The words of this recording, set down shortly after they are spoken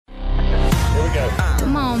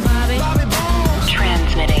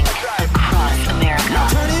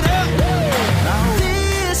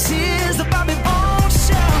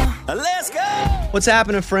What's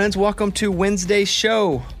happening, friends? Welcome to Wednesday's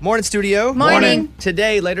show. Morning, studio. Morning.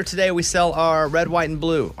 Later today, we sell our red, white, and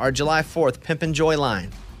blue, our July 4th Pimp and Joy line.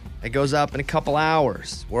 It goes up in a couple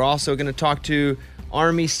hours. We're also going to talk to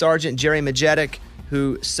Army Sergeant Jerry Majetic,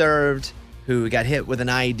 who served, who got hit with an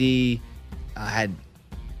IED,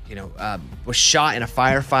 was shot in a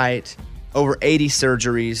firefight, over 80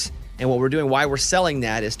 surgeries. And what we're doing, why we're selling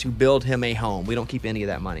that, is to build him a home. We don't keep any of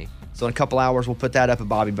that money. So in a couple hours, we'll put that up at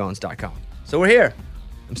bobbybones.com. So we're here.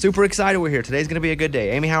 I'm super excited we're here. Today's going to be a good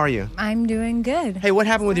day. Amy, how are you? I'm doing good. Hey, what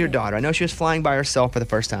happened with your daughter? I know she was flying by herself for the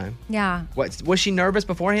first time. Yeah. Was she nervous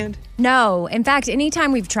beforehand? No. In fact,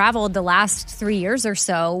 anytime we've traveled the last 3 years or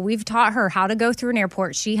so, we've taught her how to go through an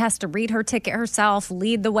airport. She has to read her ticket herself,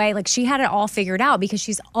 lead the way. Like, she had it all figured out because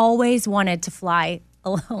she's always wanted to fly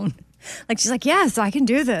alone. Like, she's like, yes, I can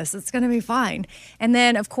do this. It's going to be fine. And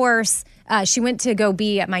then, of course, she went to go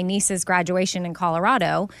be at my niece's graduation in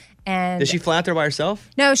Colorado. And did she fly out there by herself?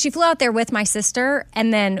 No, she flew out there with my sister.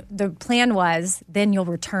 And then the plan was, then you'll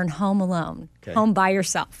return home alone, home by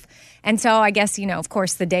yourself. And so I guess, of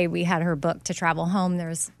course, the day we had her booked to travel home, there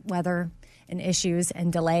was weather and issues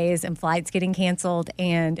and delays and flights getting canceled.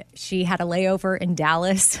 And she had a layover in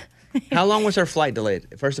Dallas. How long was her flight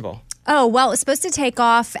delayed, first of all? Oh, well, it was supposed to take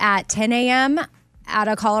off at 10 a.m. out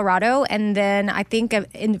of Colorado. And then I think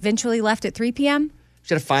eventually left at 3 p.m.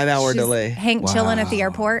 She had a 5-hour delay. Chilling at the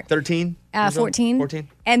airport. 13? 14. 14.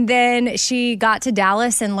 And then she got to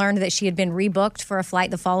Dallas and learned that she had been rebooked for a flight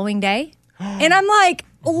the following day. And I'm like,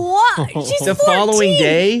 what? She's the 14. Following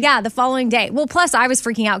day? Yeah, the following day. Well, plus I was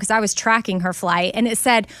freaking out because I was tracking her flight and it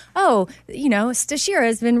said, Stashira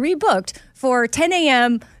has been rebooked for 10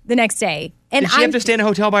 a.m. the next day. And did she have to stay in a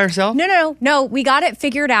hotel by herself? No. We got it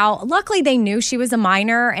figured out. Luckily, they knew she was a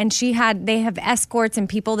minor, and they have escorts and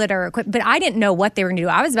people that are equipped. But I didn't know what they were going to do.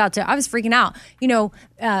 I was freaking out.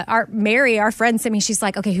 Our friend sent me. She's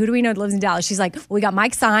like, okay, who do we know that lives in Dallas? She's like, well, we got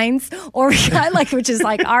Mike Sines, or we got which is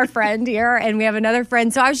like our friend here, and we have another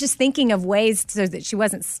friend. So I was just thinking of ways so that she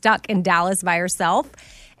wasn't stuck in Dallas by herself.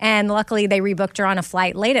 And luckily, they rebooked her on a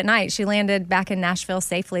flight late at night. She landed back in Nashville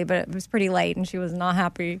safely, but it was pretty late, and she was not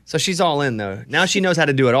happy. So she's all in, though. Now she knows how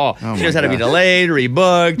to do it all. She knows how to be delayed,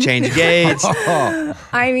 rebooked, change gates.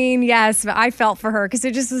 I mean, yes, but I felt for her because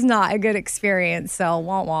it just was not a good experience. So,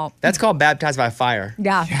 womp. That's called baptized by fire.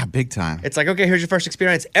 Yeah. Yeah, big time. It's like, okay, here's your first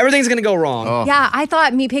experience. Everything's going to go wrong. Oh. Yeah, I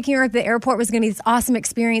thought me picking her up at the airport was going to be this awesome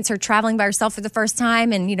experience, her traveling by herself for the first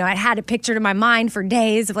time. And, I had it pictured in my mind for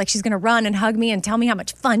days of she's going to run and hug me and tell me how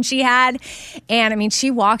much fun she had. And I mean, she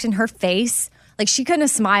walked in her face, she couldn't have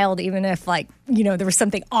smiled even if there was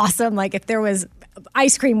something awesome, if there was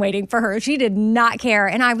ice cream waiting for her. She did not care.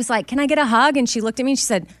 And I was like, can I get a hug? And she looked at me and she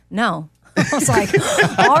said, no. I was like,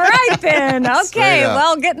 all right then. Okay,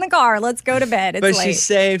 well, get in the car. Let's go to bed. It's but late. She's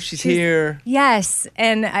safe. She's here. Yes.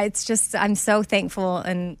 And it's just, I'm so thankful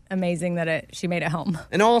and amazing that she made it home.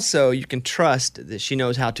 And also, you can trust that she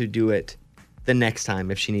knows how to do it the next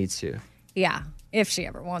time if she needs to. Yeah. If she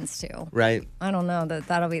ever wants to. Right. I don't know that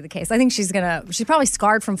that'll be the case. I think she's probably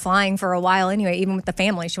scarred from flying for a while anyway, even with the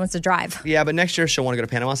family. She wants to drive. Yeah, but next year she'll want to go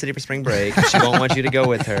to Panama City for spring break. She won't want you to go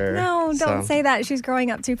with her. No, don't say that. She's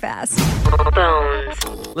growing up too fast.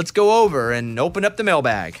 Let's go over and open up the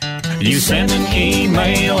mailbag. You send an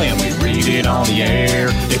email and we read it on the air.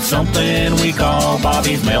 It's something we call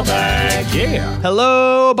Bobby's mailbag. Yeah.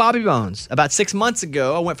 Hello, Bobby Bones. About 6 months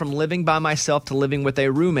ago, I went from living by myself to living with a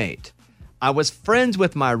roommate. I was friends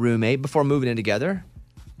with my roommate before moving in together.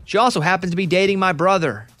 She also happens to be dating my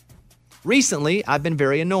brother. Recently, I've been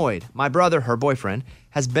very annoyed. My brother, her boyfriend,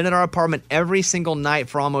 has been at our apartment every single night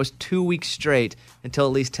for almost 2 weeks straight until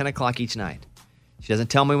at least 10 o'clock each night. She doesn't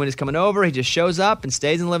tell me when he's coming over. He just shows up and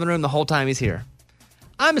stays in the living room the whole time he's here.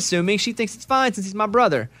 I'm assuming she thinks it's fine since he's my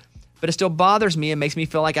brother, but it still bothers me and makes me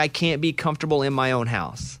feel like I can't be comfortable in my own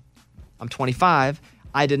house. I'm 25.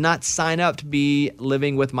 I did not sign up to be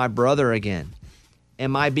living with my brother again.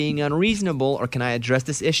 Am I being unreasonable, or can I address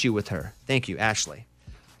this issue with her? Thank you, Ashley.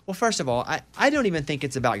 Well, first of all, I don't even think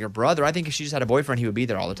it's about your brother. I think if she just had a boyfriend, he would be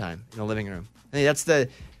there all the time in the living room. I mean, that's the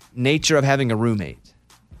nature of having a roommate.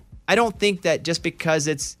 I don't think that just because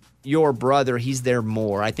it's your brother, he's there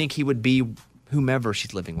more. I think he would be whomever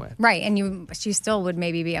she's living with. Right, and she still would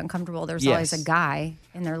maybe be uncomfortable. There's always a guy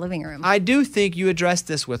in their living room. I do think you address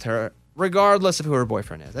this with her, regardless of who her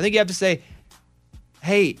boyfriend is. I think you have to say,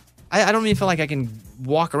 hey, I don't even feel like I can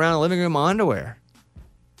walk around the living room in my underwear.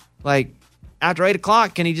 After 8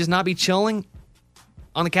 o'clock, can he just not be chilling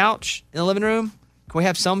on the couch in the living room? Can we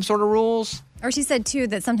have some sort of rules? Or she said, too,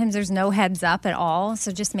 that sometimes there's no heads up at all.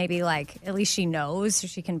 So just maybe, like, at least she knows so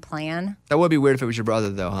she can plan. That would be weird if it was your brother,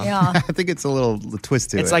 though, huh? Yeah. I think it's a little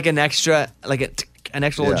twist to it. It's like an extra, an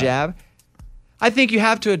extra little jab. I think you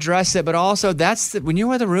have to address it, but also when you're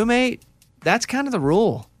with a roommate, that's kind of the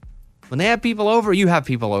rule. When they have people over, you have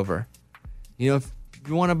people over. You know, if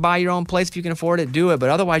you want to buy your own place, if you can afford it, do it. But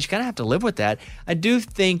otherwise, you kind of have to live with that. I do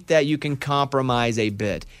think that you can compromise a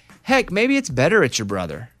bit. Heck, maybe it's better it's your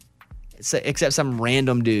brother, except some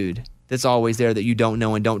random dude that's always there that you don't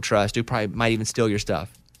know and don't trust, who probably might even steal your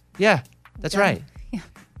stuff. Yeah, that's right. Yeah.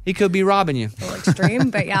 He could be robbing you. A little extreme,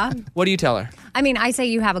 but yeah. What do you tell her? I mean, I say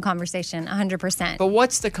you have a conversation, 100%. But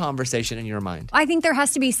what's the conversation in your mind? I think there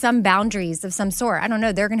has to be some boundaries of some sort. I don't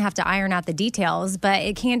know. They're going to have to iron out the details, but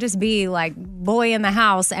it can't just be like boy in the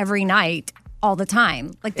house every night all the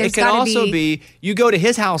time. Like there's it can also be you go to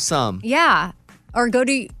his house some. Yeah. Or go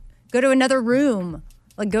to another room.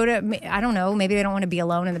 Like go to, I don't know, maybe they don't want to be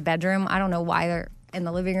alone in the bedroom. I don't know why they're in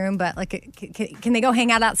the living room, but like, can they go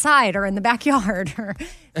hang out outside or in the backyard? Or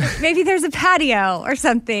maybe there's a patio or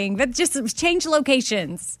something, but just change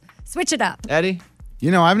locations. Switch it up. Eddie? You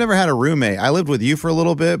know, I've never had a roommate. I lived with you for a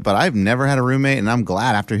little bit, but I've never had a roommate, and I'm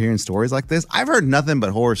glad after hearing stories like this. I've heard nothing but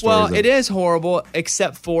horror stories. Well, it is horrible,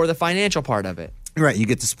 except for the financial part of it. Right, you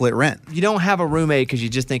get to split rent. You don't have a roommate because you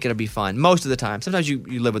just think it'll be fun. Most of the time. Sometimes you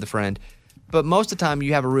live with a friend. But most of the time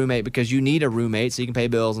you have a roommate because you need a roommate so you can pay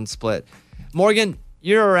bills and split. Morgan,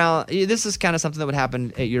 you're around. This is kind of something that would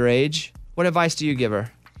happen at your age. What advice do you give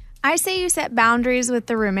her? I say you set boundaries with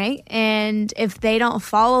the roommate, and if they don't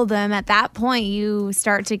follow them, at that point you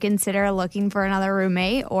start to consider looking for another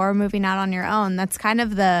roommate or moving out on your own. That's kind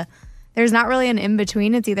of there's not really an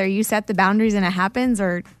in-between. It's either you set the boundaries and it happens,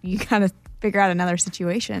 or you kind of figure out another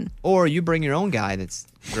situation. Or you bring your own guy that's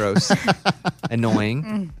gross,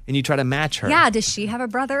 annoying, and you try to match her. Yeah, does she have a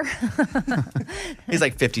brother? He's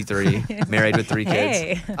like 53, married with 3 kids.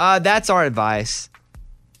 Hey. That's our advice.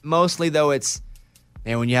 Mostly, though, it's,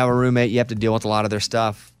 man, when you have a roommate, you have to deal with a lot of their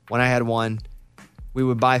stuff. When I had one, we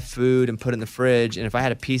would buy food and put it in the fridge, and if I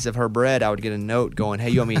had a piece of her bread, I would get a note going, hey,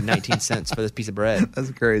 you owe me 19 cents for this piece of bread. That's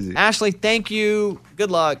crazy. Ashley, thank you. Good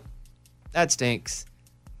luck. That stinks.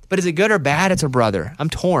 But is it good or bad? It's her brother. I'm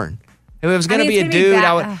torn. If it was going to be a dude,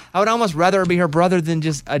 I would almost rather it be her brother than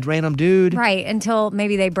just a random dude. Right, until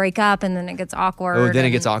maybe they break up and then it gets awkward. Oh, then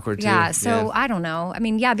it gets awkward too. Yeah, so I don't know. I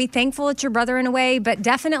mean, yeah, be thankful it's your brother in a way, but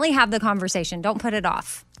definitely have the conversation. Don't put it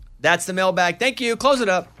off. That's the mailbag. Thank you. Close it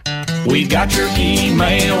up. We got your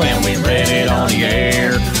email and we read it on the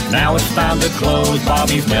air. Now it's time to close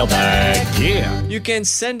Bobby's mailbag. Yeah. You can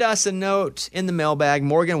send us a note in the mailbag.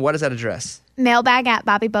 Morgan, what is that address?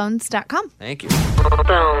 Mailbag@bobbybones.com. Thank you.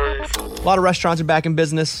 A lot of restaurants are back in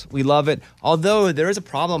business. We love it. Although there is a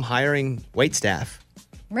problem hiring wait staff.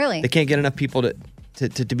 Really? They can't get enough people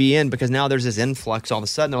to be in because now there's this influx all of a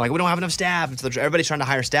sudden. They're like, we don't have enough staff. And so everybody's trying to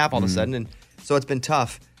hire staff all of a sudden. And so it's been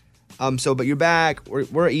tough. But you're back.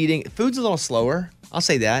 We're eating. Food's a little slower. I'll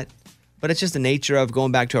say that. But it's just the nature of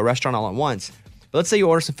going back to a restaurant all at once. But let's say you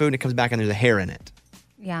order some food and it comes back and there's a hair in it.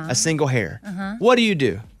 Yeah. A single hair. What do you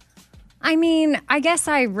do? I mean, I guess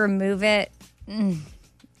I remove it and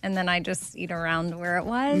then I just eat around where it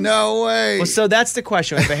was. No way. Well, so that's the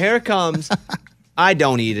question. If a hair comes, I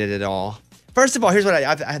don't eat it at all. First of all, here's what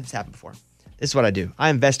I've had this happen before. This is what I do.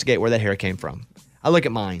 I investigate where that hair came from. I look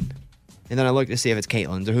at mine, and then I look to see if it's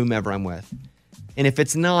Caitlin's or whomever I'm with. And if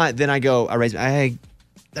it's not, then I raise my, hey,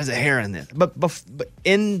 there's a hair in this. But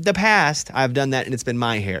in the past, I've done that, and it's been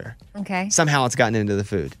my hair. Okay. Somehow it's gotten into the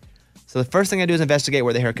food. So the first thing I do is investigate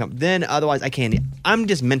where the hair comes. Then otherwise, I can't eat. I'm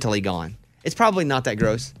just mentally gone. It's probably not that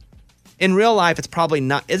gross. In real life, it's probably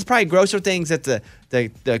not. It's probably grosser things that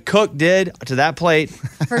the cook did to that plate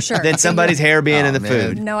For sure. than somebody's hair being in the man.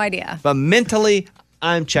 food. No idea. But mentally,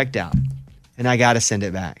 I'm checked out, and I got to send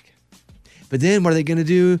it back. But then what are they going to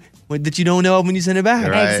do that you don't know when you send it back?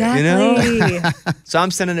 Right. Exactly. You know? So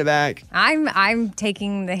I'm sending it back. I'm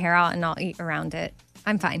taking the hair out and I'll eat around it.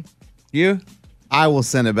 I'm fine. You? I will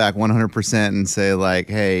send it back 100% and say, like,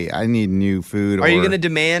 hey, I need new food. Are you going to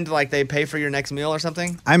demand, like, they pay for your next meal or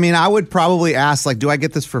something? I mean, I would probably ask, like, do I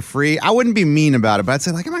get this for free? I wouldn't be mean about it, but I'd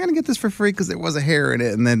say, like, am I going to get this for free because there was a hair in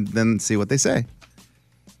it? And then see what they say.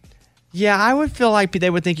 Yeah, I would feel like they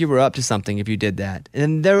would think you were up to something if you did that.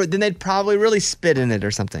 And then they'd probably really spit in it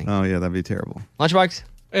or something. Oh, yeah, that'd be terrible. Lunchbox?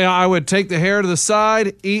 Yeah, I would take the hair to the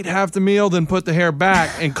side, eat half the meal, then put the hair back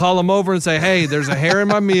and call them over and say, hey, there's a hair in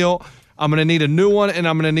my meal. I'm going to need a new one, and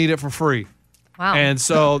I'm going to need it for free. Wow. And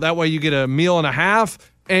so that way you get a meal and a half,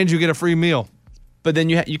 and you get a free meal. But then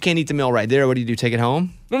you can't eat the meal right there. What do? Take it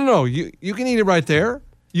home? No. You can eat it right there.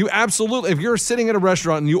 You absolutely, if you're sitting at a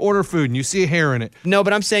restaurant and you order food and you see a hair in it. No,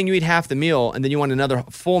 but I'm saying you eat half the meal and then you want another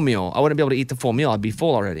full meal. I wouldn't be able to eat the full meal. I'd be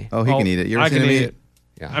full already. Oh, he can eat it. You ever I seen can him eat eat it.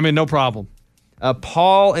 Yeah. I mean, no problem.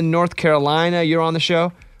 Paul in North Carolina, you're on the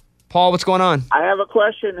show. Paul, what's going on? I have a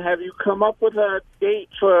question. Have you come up with a date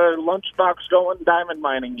for Lunchbox going diamond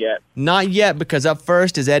mining yet? Not yet, because up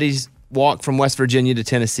first is Eddie's walk from West Virginia to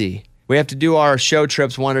Tennessee. We have to do our show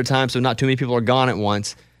trips one at a time so not too many people are gone at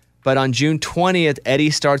once. But on June 20th,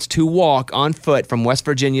 Eddie starts to walk on foot from West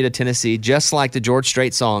Virginia to Tennessee, just like the George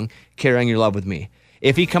Strait song, Carrying Your Love With Me.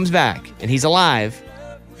 If he comes back and he's alive,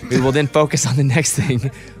 we will then focus on the next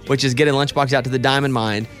thing, which is getting Lunchbox out to the diamond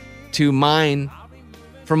mine to mine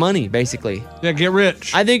for money, basically. Yeah, get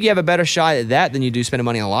rich. I think you have a better shot at that than you do spending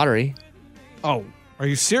money on the lottery. Oh, are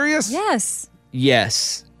you serious? Yes.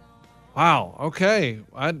 Yes. Wow. Okay.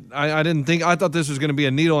 I didn't think. I thought this was going to be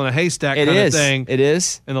a needle in a haystack It kind is. of thing. It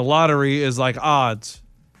is. And the lottery is like odds.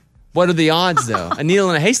 What are the odds, though? A needle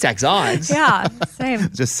in a haystack's odds. Yeah, same.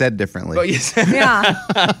 Just said differently. But, Yeah.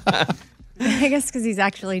 I guess because he's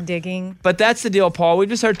actually digging. but that's the deal, Paul. We've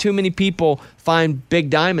just heard too many people find big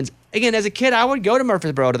diamonds. Again, as a kid, I would go to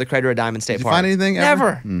Murfreesboro to the Crater of Diamond State Did you Park. find anything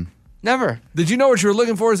ever? Never. Never. Did you know what you were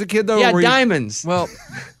looking for as a kid, though? Yeah, Were you- diamonds. Well,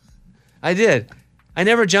 I did. I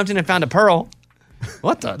never jumped in and found a pearl.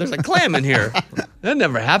 What the? There's a clam in here. That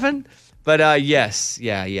never happened. But yes,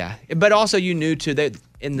 yeah. But also, you knew too. They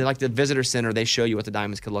in the visitor center, they show you what the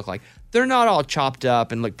diamonds could look like. They're not all chopped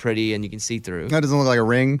up and look pretty, and you can see through. That doesn't look like a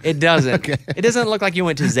ring. It doesn't. Okay. It doesn't look like you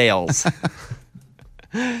went to Zales.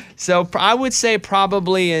 So I would say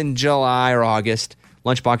probably in July or August,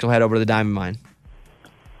 Lunchbox will head over to the diamond mine.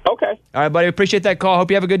 Okay. All right, buddy. Appreciate that call.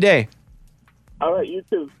 Hope you have a good day. All right, you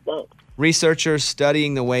too. Thanks. Researchers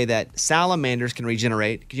studying the way that salamanders can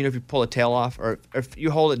regenerate. Because if you pull a tail off, or if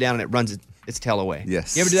you hold it down and it runs its tail away.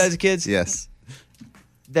 Yes. You ever do that as a kid? Yes.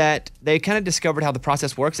 That they kind of discovered how the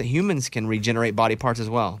process works, that humans can regenerate body parts as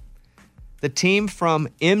well. The team from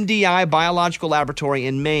MDI Biological Laboratory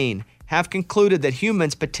in Maine have concluded that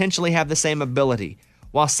humans potentially have the same ability.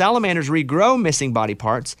 While salamanders regrow missing body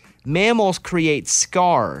parts, mammals create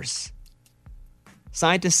scars.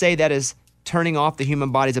 Scientists say that is turning off the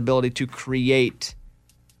human body's ability to create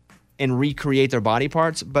and recreate their body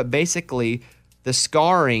parts, but basically the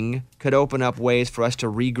scarring could open up ways for us to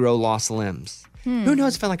regrow lost limbs. Who knows?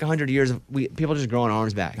 It's been like 100 years of people just growing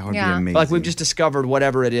arms back. That would Yeah. be amazing. Like we've just discovered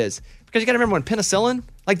whatever it is. Because you got to remember when penicillin,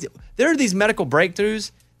 like there are these medical breakthroughs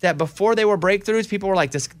that before they were breakthroughs, people were like,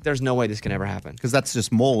 "This, there's no way this can ever happen." Because that's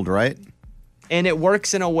just mold, right? And it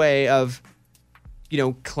works in a way of,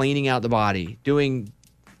 cleaning out the body,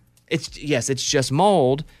 it's just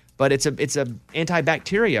mold, but it's a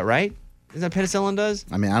antibacteria, right? Isn't that what penicillin does?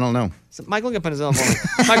 I mean, I don't know. So, Mike, look at penicillin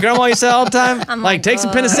for me. My grandma used to say all the time, I'm like, like, take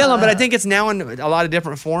some penicillin, but I think it's now in a lot of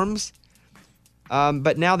different forms.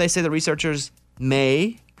 But now they say the researchers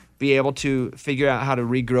may be able to figure out how to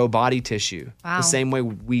regrow body tissue Wow. the same way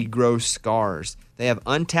we grow scars. They have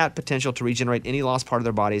untapped potential to regenerate any lost part of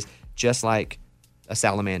their bodies, just like a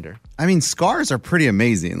salamander. I mean, scars are pretty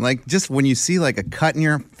amazing. Like, just when you see like a cut in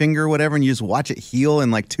your finger or whatever, and you just watch it heal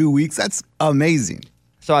in like 2 weeks, that's amazing.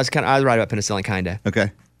 So I was right about penicillin, kind of.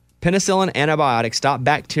 Okay. Penicillin antibiotics stop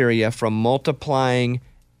bacteria from multiplying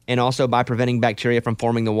and also by preventing bacteria from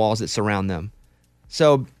forming the walls that surround them.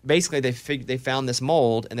 So basically, they found this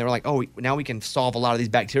mold, and they were like, "Oh, now we can solve a lot of these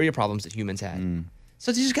bacteria problems that humans had."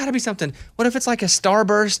 So there's got to be something. What if it's like a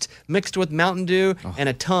Starburst mixed with Mountain Dew and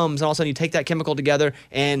a Tums, and all of a sudden you take that chemical together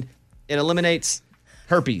and it eliminates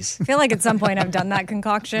herpes? I feel like at some point I've done that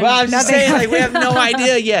concoction. Well, I'm just Nothing saying, like, we have happened. no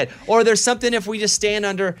idea yet. Or there's something if we just stand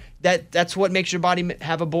under that's what makes your body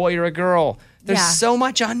have a boy or a girl. There's Yeah. so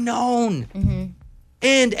much unknown.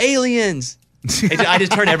 And aliens. I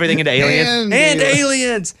just turned everything into aliens. And And aliens.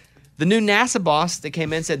 aliens. The new NASA boss that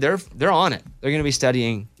came in said they're on it. They're going to be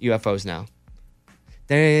studying UFOs now.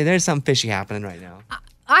 There's something fishy happening right now.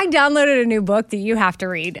 I downloaded a new book that you have to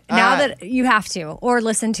read. Now Ah. that you have to, or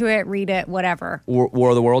listen to it, read it, whatever. War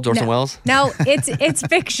of the Worlds, Orson Welles. No, it's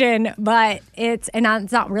fiction, but it's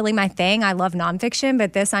not really my thing. I love nonfiction,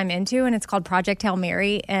 but this I'm into, and it's called Project Hail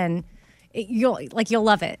Mary, and you'll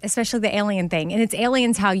love it, especially the alien thing. And it's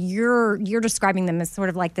aliens how you're describing them as sort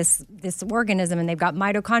of like this organism, and they've got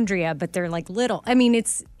mitochondria, but they're like little. I mean,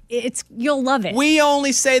 it's you'll love it. We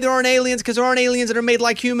only say there aren't aliens because there aren't aliens that are made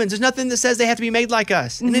like humans. There's nothing that says they have to be made like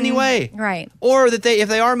us in any way. Right. Or that if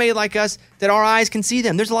they are made like us, that our eyes can see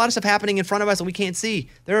them. There's a lot of stuff happening in front of us that we can't see.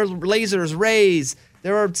 There are lasers, rays,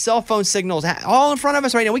 there are cell phone signals all in front of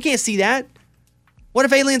us right now. We can't see that. What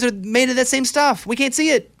if aliens are made of that same stuff? We can't see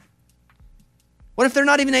it. What if they're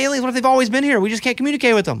not even aliens? What if they've always been here? We just can't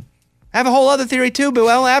communicate with them. I have a whole other theory too, but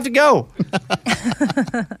I have to go.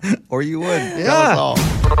 Or you would. Yeah. Tell us all.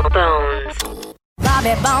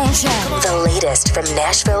 Bobby Bones Show. The latest from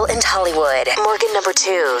Nashville and Hollywood. Morgan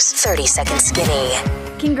 #2's 30 Second Skinny.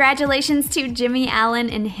 Congratulations to Jimmy Allen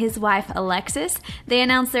and his wife Alexis. They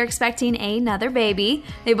announced they're expecting another baby.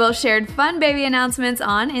 They both shared fun baby announcements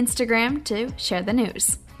on Instagram to share the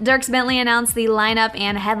news. Dierks Bentley announced the lineup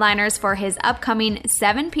and headliners for his upcoming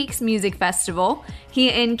Seven Peaks Music Festival. He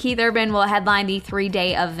and Keith Urban will headline the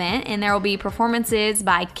 3-day event, and there will be performances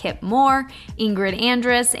by Kip Moore, Ingrid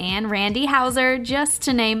Andress, and Randy Houser, just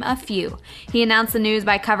to name a few. He announced the news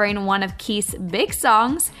by covering one of Keith's big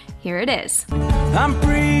songs. Here it is. I'm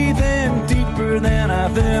breathing deeper than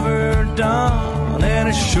I've ever done, and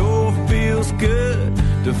it sure feels good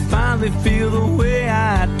to finally feel the way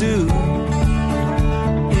I do.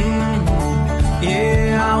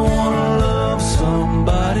 Yeah, I wanna love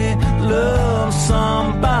somebody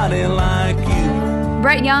like you.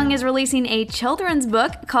 Brett Young is releasing a children's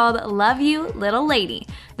book called Love You, Little Lady.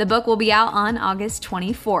 The book will be out on August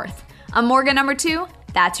 24th. I'm Morgan #2.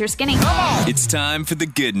 That's your skinny. It's time for the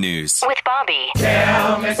good news. With Bobby.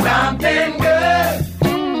 Tell me something good.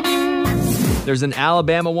 There's an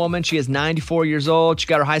Alabama woman. She is 94 years old. She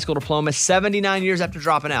got her high school diploma 79 years after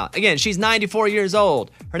dropping out. Again, she's 94 years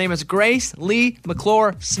old. Her name is Grace Lee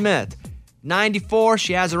McClure Smith. 94,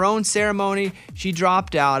 she has her own ceremony. She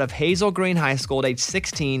dropped out of Hazel Green High School at age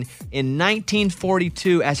 16 in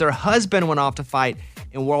 1942 as her husband went off to fight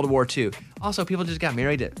in World War II. Also, people just got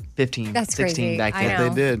married at 15, That's 16 crazy. back I then. know.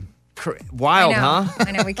 They did. Wild, huh?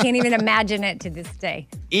 I know. We can't even imagine it to this day.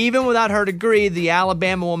 Even without her degree, the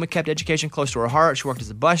Alabama woman kept education close to her heart. She worked as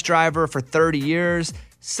a bus driver for 30 years.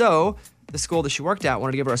 So the school that she worked at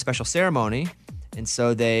wanted to give her a special ceremony. And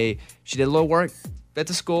so she did a little work at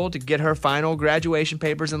the school to get her final graduation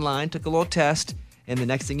papers in line, took a little test. And the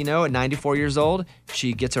next thing you know, at 94 years old,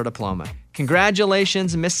 she gets her diploma.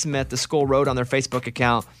 Congratulations, Miss Smith, the school wrote on their Facebook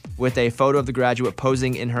account with a photo of the graduate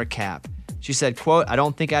posing in her cap. She said, quote, "I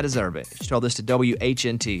don't think I deserve it." She told this to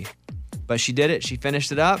WHNT. But she did it. She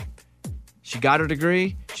finished it up. She got her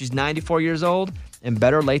degree. She's 94 years old, and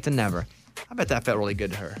better late than never. I bet that felt really good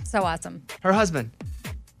to her. So awesome. Her husband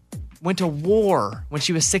went to war when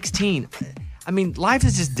she was 16. I mean, life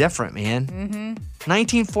is just different, man.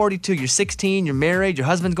 1942, you're 16, you're married, your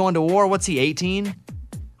husband's going to war. What's he, 18?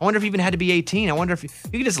 I wonder if he even had to be 18. I wonder if you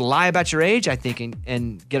could just lie about your age, I think,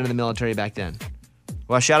 and get into the military back then.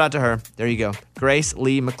 Well, shout out to her. There you go. Grace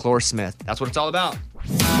Lee McClure Smith. That's what it's all about.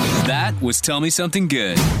 That was Tell Me Something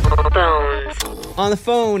Good. On the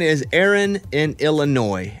phone is Aaron in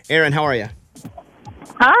Illinois. Aaron, how are you?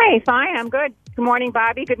 Hi, fine. I'm good. Good morning,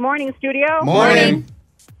 Bobby. Good morning, studio. Morning.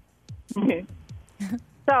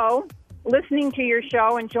 So, listening to your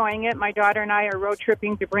show, enjoying it. My daughter and I are road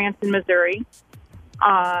tripping to Branson, Missouri,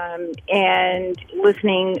 and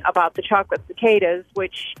listening about the chocolate cicadas,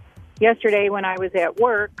 which yesterday when I was at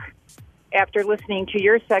work, after listening to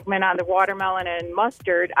your segment on the watermelon and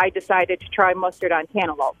mustard, I decided to try mustard on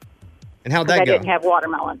cantaloupe. And how'd that I go? didn't have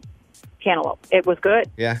watermelon. Cantaloupe. It was good.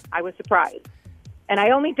 Yeah. I was surprised. And I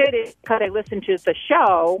only did it because I listened to the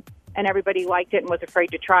show and everybody liked it and was afraid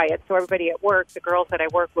to try it. So everybody at work, the girls that I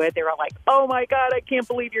work with, they were like, "Oh my God, I can't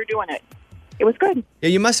believe you're doing it." It was good. Yeah,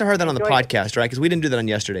 you must have heard that on the Enjoyed podcast, right? Because we didn't do that on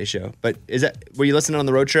yesterday's show. But were you listening on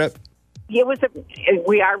the road trip? It was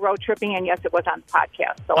we are road tripping, and yes, it was on the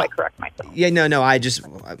podcast, so I correct myself. Yeah, no.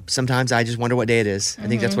 Sometimes I just wonder what day it is. I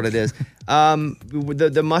think that's what it is.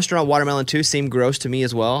 The mustard on watermelon too seemed gross to me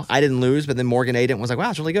as well. I didn't lose, but then Morgan ate it and was like,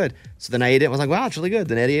 "Wow, it's really good." So then I ate it and was like, "Wow, it's really good."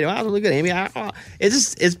 Then Eddie ate it, "Wow, it's really good." Amy,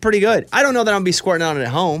 it's pretty good. I don't know that I'm gonna be squirting on it at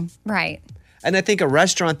home. Right. And I think a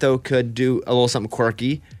restaurant though could do a little something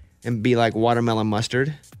quirky and be like watermelon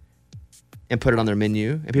mustard and put it on their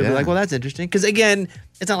menu. And people be like, "Well, that's interesting." Because again,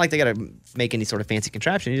 it's not like they got to make any sort of fancy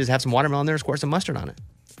contraption. You just have some watermelon there and squirt some mustard on it.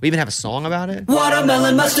 We even have a song about it.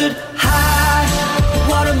 Watermelon mustard high.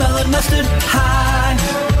 Watermelon mustard high.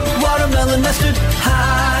 Watermelon mustard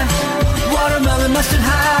high. Watermelon mustard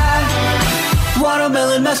high.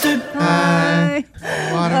 Watermelon mustard high.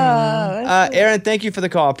 Aaron, thank you for the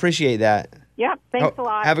call. Appreciate that. Yep, thanks a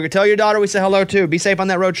lot. Tell your daughter we say hello too. Be safe on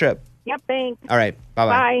that road trip. Yep, thanks. All right.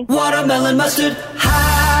 Bye-bye. Bye. Watermelon mustard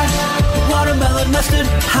high. Watermelon mustard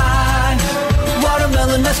high.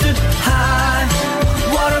 Watermelon mustard high.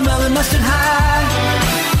 Watermelon mustard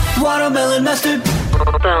high. Watermelon mustard.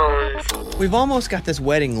 We've almost got this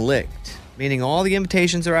wedding licked, meaning all the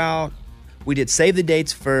invitations are out. We did save the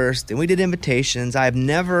dates first, and we did invitations. I have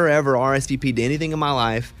never, ever RSVP'd to anything in my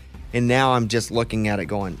life, and now I'm just looking at it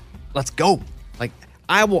going, let's go. Like,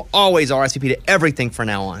 I will always RSVP to everything from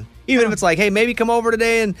now on. Even if it's like, hey, maybe come over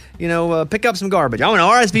today and, pick up some garbage. I want an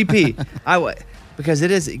RSVP.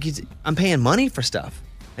 Because I'm paying money for stuff.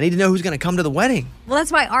 I need to know who's going to come to the wedding. Well,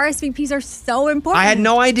 that's why RSVPs are so important. I had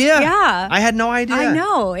no idea. Yeah. I had no idea. I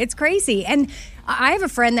know. It's crazy. And I have a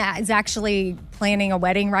friend that is actually planning a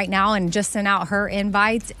wedding right now and just sent out her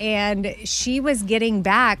invites. And she was getting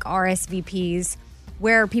back RSVPs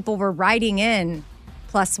where people were writing in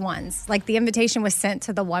 +1s. Like the invitation was sent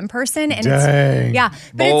to the one person. And Dang.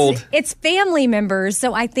 But it's family members.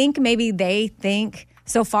 So I think maybe they think,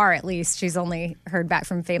 so far at least, she's only heard back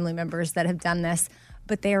from family members that have done this.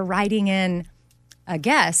 But they're writing in a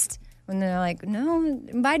guest when they're like, no,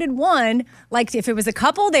 invited one. Like if it was a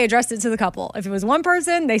couple, they addressed it to the couple. If it was one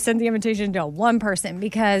person, they sent the invitation to one person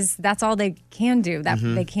because that's all they can do. That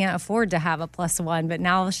They can't afford to have a +1. But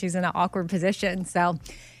now she's in an awkward position. So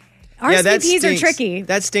RSVPs are tricky.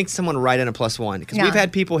 That stinks someone write in a +1 because we've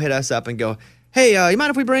had people hit us up and go, hey, you mind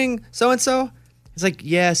if we bring so-and-so? It's like,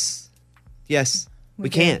 yes, we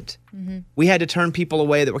can't. Mm-hmm. We had to turn people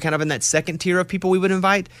away that were kind of in that second tier of people we would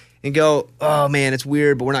invite and go, oh man, it's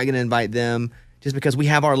weird, but we're not going to invite them just because we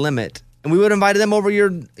have our limit. And we would have invited them over your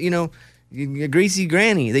greasy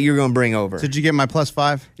granny that you're going to bring over. So did you get my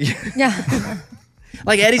 +5? Yeah.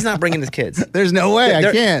 Like Eddie's not bringing his kids. There's no way.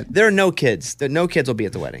 I can't. There are no kids. No kids will be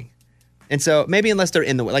at the wedding. And so maybe unless they're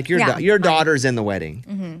in the like your daughter's in the wedding.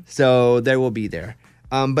 Mm-hmm. So they will be there.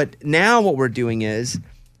 But now what we're doing is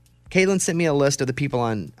Caitlin sent me a list of the people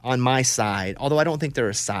on my side, although I don't think there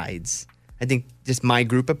are sides. I think just my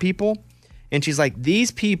group of people. And she's like, these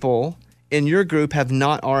people in your group have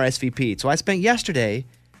not RSVP'd. So I spent yesterday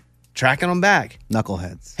tracking them back.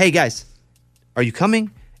 Knuckleheads. Hey, guys, are you coming?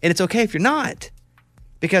 And it's okay if you're not.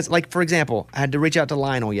 Because, like, for example, I had to reach out to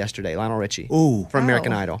Lionel yesterday, Lionel Richie. Ooh. From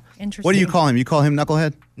American Idol. Interesting. What do you call him? You call him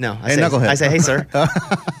Knucklehead? No. Knucklehead. I say, hey, sir.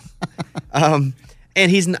 And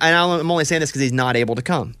I'm only saying this because he's not able to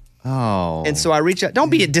come. Oh. And so I reach out.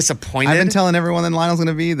 Don't be disappointed. I've been telling everyone that Lionel's going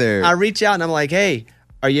to be there. I reach out and I'm like, hey,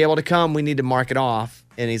 are you able to come? We need to mark it off.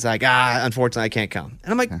 And he's like, unfortunately, I can't come.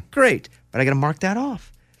 And I'm like, great, but I got to mark that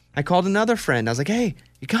off. I called another friend. I was like, hey,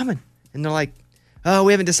 you coming? And they're like, oh,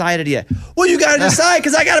 we haven't decided yet. Well, you got to decide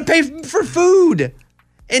because I got to pay for food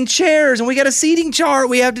and chairs and we got a seating chart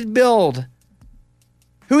we have to build.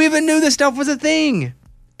 Who even knew this stuff was a thing?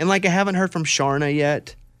 And like, I haven't heard from Sharna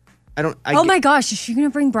yet. Oh my gosh, is she going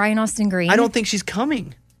to bring Brian Austin Green? I don't think she's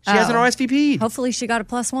coming. She hasn't RSVP'd. Hopefully she got a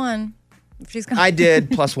 +1. If she's coming. I did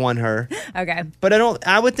 +1 her. Okay. But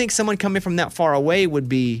I would think someone coming from that far away would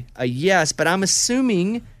be a yes, but I'm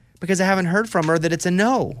assuming, because I haven't heard from her, that it's a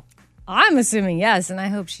no. I'm assuming yes, and I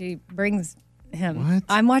hope she brings him. What?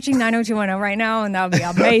 I'm watching 90210 right now, and that would be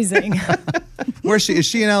amazing. Where's she? Is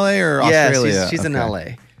she in LA or Australia? Yeah, she's in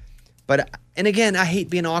LA. But, and again, I hate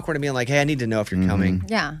being awkward and being like, hey, I need to know if you're coming.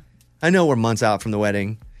 Yeah. I know we're months out from the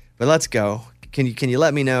wedding, but let's go. Can you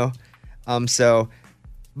let me know?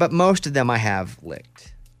 But most of them I have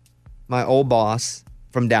licked. My old boss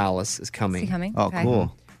from Dallas is coming. Is he coming? Oh, Okay.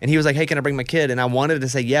 cool. And he was like, hey, can I bring my kid? And I wanted to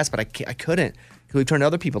say yes, but I couldn't because we turned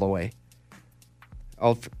other people away.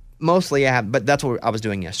 Mostly I have, but that's what I was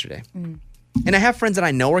doing yesterday. Mm. And I have friends that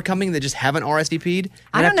I know are coming that just haven't RSVP'd.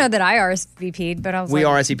 I don't know that I RSVP'd, but I was we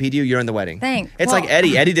like... RSVP'd you, you're in the wedding. Thanks. It's like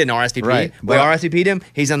Eddie. Eddie didn't RSVP. Right. We RSVP'd him.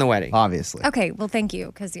 He's on the wedding. Obviously. Okay, well, thank you,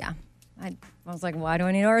 because, I was like, why do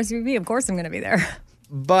I need RSVP? Of course I'm going to be there.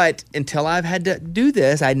 But until I've had to do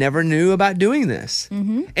this, I never knew about doing this.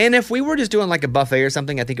 Mm-hmm. And if we were just doing like a buffet or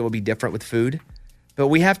something, I think it would be different with food. But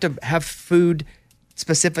we have to have food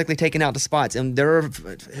specifically taken out to spots. And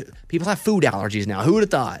people have food allergies now. Who would have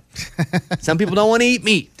thought? Some people don't want to eat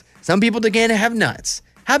meat. Some people can't have nuts.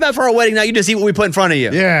 How about for our wedding now, you just eat what we put in front of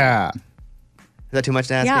you? Yeah. Is that too much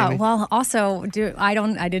to ask, Yeah, Amy? well, also, I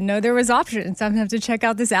didn't know there was options. I'm going to have to check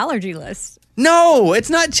out this allergy list. No, it's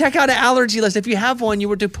not check out an allergy list. If you have one, you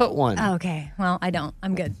were to put one. Oh, okay. Well, I don't.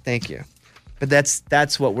 I'm good. Thank you. But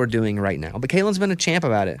that's what we're doing right now. But Caitlin's been a champ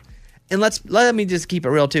about it. And let me just keep it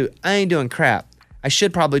real, too. I ain't doing crap. I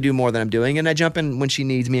should probably do more than I'm doing, and I jump in when she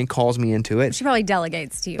needs me and calls me into it. She probably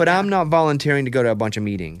delegates to you. But I'm not volunteering to go to a bunch of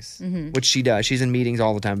meetings, which she does. She's in meetings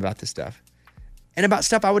all the time about this stuff. And about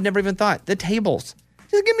stuff I would never even thought. The tables.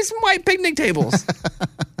 Just give me some white picnic tables.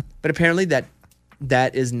 But apparently that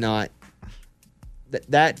is not,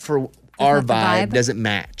 that for our vibe doesn't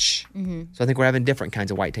match. Mm-hmm. So I think we're having different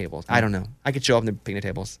kinds of white tables. I don't know. I could show up in the picnic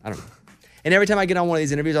tables. I don't know. And every time I get on one of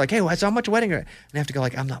these interviews, they're like, hey, so how much wedding? And I have to go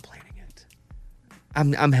like, I'm not planning it.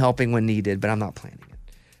 I'm helping when needed, but I'm not planning it.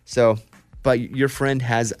 So, but your friend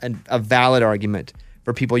has a valid argument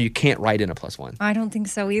for people you can't write in a +1. I don't think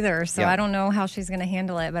so either. So I don't know how she's going to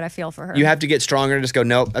handle it, but I feel for her. You have to get stronger and just go,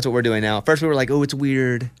 nope, that's what we're doing now. First we were like, oh, it's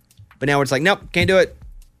weird. But now it's like, nope, can't do it.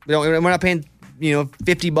 We're not paying,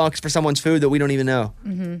 $50 for someone's food that we don't even know.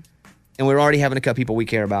 Mm-hmm. And we're already having to cut people we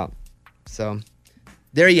care about. So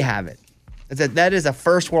there you have it. That is a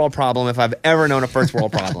first world problem if I've ever known a first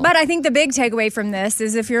world problem. But I think the big takeaway from this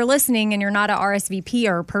is if you're listening and you're not a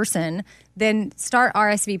RSVPer person, then start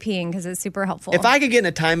RSVPing because it's super helpful. If I could get in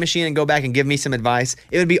a time machine and go back and give me some advice,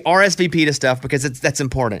 it would be RSVP to stuff because that's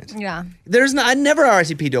important. Yeah. I'd never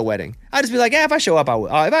RSVP to a wedding. I'd just be like, if I show up, I will.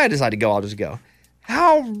 If I decide to go, I'll just go.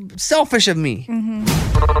 How selfish of me. Mm-hmm.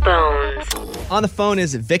 On the phone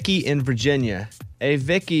is Vicky in Virginia. Hey,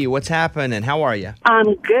 Vicky, what's happening? How are you?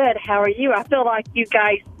 I'm good. How are you? I feel like you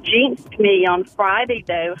guys jinxed me on Friday,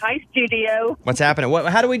 though. Hi, studio. What's happening?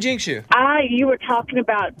 How do we jinx you? You were talking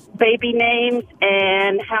about baby names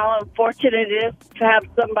and how unfortunate it is to have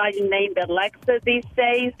somebody named Alexa these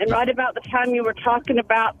days. And right about the time you were talking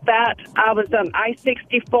about that, I was on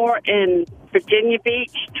I-64 in Virginia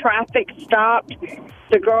Beach. Traffic stopped.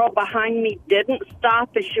 The girl behind me didn't stop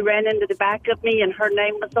as she ran into the back of me, and her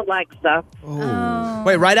name was Alexa. Oh.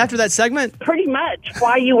 Wait, right after that segment? Pretty much.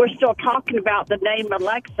 While you were still talking about the name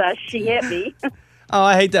Alexa, she hit me. Oh,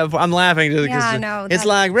 I hate that. I'm laughing because Yeah, I know. it's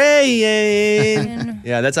like rain.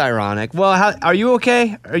 Yeah, that's ironic. Well, are you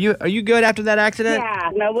okay? Are you good after that accident? Yeah,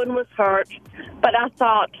 no one was hurt. But I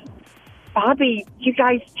thought, Bobby, you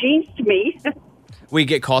guys jinxed me. We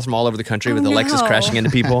get calls from all over the country with Alexas crashing into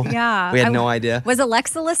people. Yeah. We had no idea. Was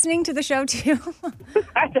Alexa listening to the show too?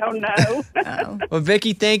 I don't know. Well,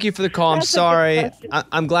 Vicky, thank you for the call. I'm sorry.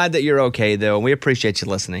 I'm glad that you're okay, though, and we appreciate you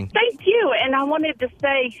listening. Thank you. And I wanted to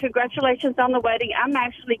say congratulations on the wedding. I'm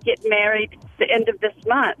actually getting married the end of this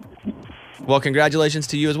month. Well, congratulations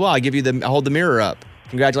to you as well. I hold the mirror up.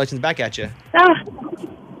 Congratulations back at you.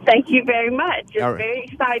 Thank you very much. It's All right. very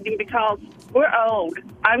exciting because we're old.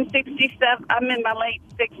 I'm 67. I'm in my late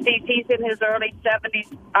 60s. He's in his early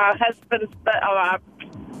 70s. Our spouses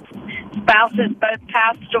both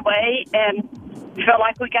passed away, and we feel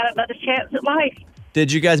like we got another chance at life.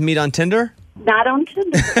 Did you guys meet on Tinder? Not on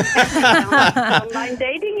Tinder. On online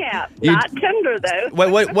dating app. Not Tinder, though.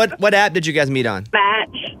 What app did you guys meet on?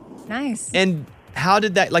 Match. Nice. And how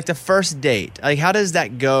did that, like the first date, like how does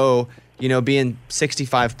that go, being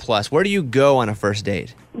 65 plus? Where do you go on a first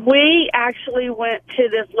date? We actually went to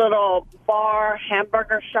this little bar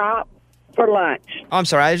hamburger shop for lunch. Oh, I'm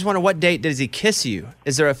sorry. I just wonder, what date does he kiss you?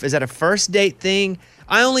 Is that a first date thing?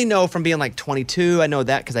 I only know from being like 22. I know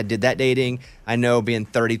that because I did that dating. I know being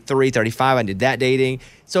 33, 35, I did that dating.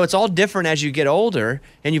 So it's all different as you get older,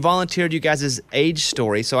 and you volunteered you guys' age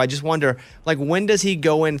story. So I just wonder, like, when does he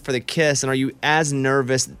go in for the kiss, and are you as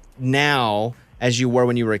nervous now as you were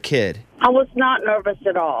when you were a kid? I was not nervous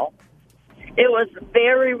at all. It was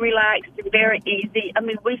very relaxed and very easy. I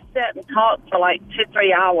mean, we sat and talked for like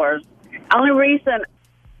 2-3 hours. The only reason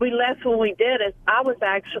we left when we did is I was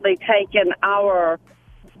actually taking our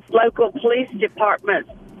local police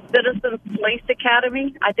department's Citizens Police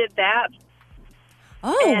Academy. I did that.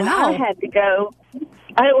 Oh, and wow. I had to go. It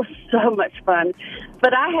was so much fun.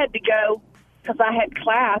 But I had to go because I had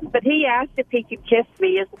class. But he asked if he could kiss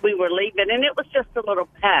me as we were leaving, and it was just a little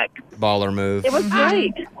peck. Baller move. It was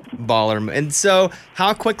great. Baller move. And so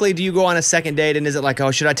how quickly do you go on a second date? And is it like,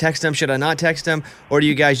 oh, should I text him? Should I not text him? Or do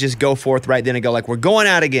you guys just go forth right then and go like, we're going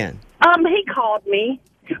out again? He called me,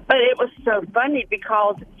 but it was so funny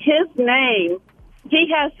because his name,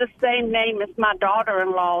 he has the same name as my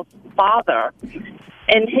daughter-in-law's father.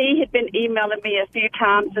 And he had been emailing me a few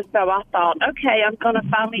times, and so I thought, okay, I'm going to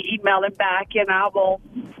finally email him back, and I will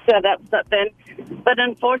set up something. But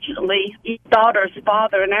unfortunately, his daughter's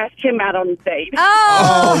father and asked him out on a date.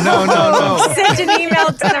 Oh, no. Sent an email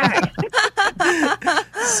to her.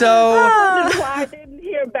 So That's why I didn't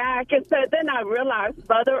hear back. And so then I realized,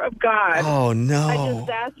 Mother of God. Oh, no. I just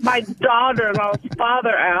asked my daughter-in-law's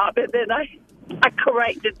father out, and then I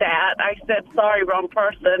corrected that. I said, sorry, wrong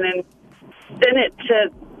person, and sent it to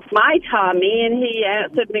my Tommy, and he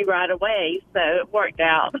answered me right away, so it worked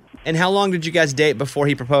out. And how long did you guys date before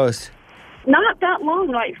he proposed? Not that long,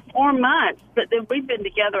 like 4 months, but then we've been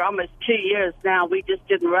together almost 2 years now. We just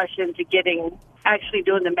didn't rush into actually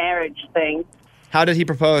doing the marriage thing. How did he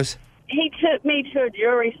propose? He took me to a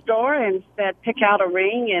jewelry store and said, pick out a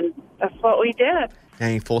ring, and that's what we did.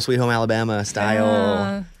 Dang, full Sweet Home Alabama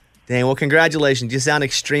style. Dang, well, congratulations. You sound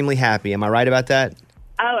extremely happy. Am I right about that?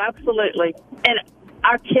 Oh, absolutely. And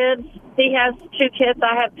our kids, he has 2 kids,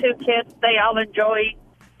 I have 2 kids. They all enjoy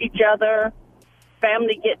each other.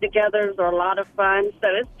 Family get-togethers are a lot of fun. So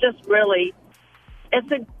it's just really,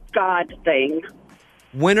 it's a God thing.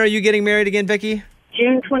 When are you getting married again, Vicky?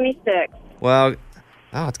 June 26th. Well,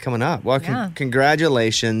 Oh, it's coming up. Well, Yeah.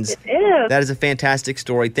 congratulations. It is. That is a fantastic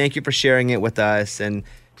story. Thank you for sharing it with us. And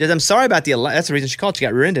just, I'm sorry about that's the reason she called. She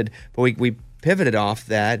got rear-ended, but we pivoted off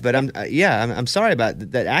that. But I'm sorry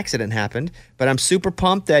about that accident happened. But I'm super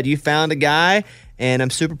pumped that you found a guy, and I'm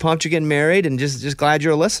super pumped you're getting married, and just glad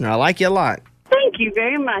you're a listener. I like you a lot. Thank you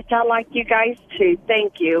very much. I like you guys too.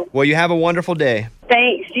 Thank you. Well, you have a wonderful day.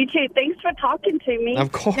 Thanks. You too. Thanks for talking to me.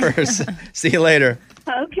 Of course. See you later.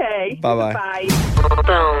 Okay. Bye-bye. Bye.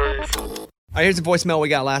 All right, here's the voicemail we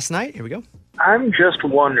got last night. Here we go. I'm just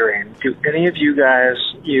wondering, do any of you guys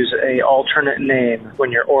use a alternate name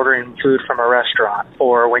when you're ordering food from a restaurant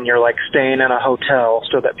or when you're like staying in a hotel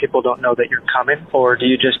so that people don't know that you're coming? Or do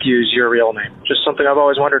you just use your real name? Just something I've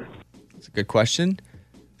always wondered. That's a good question.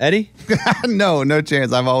 Eddie? No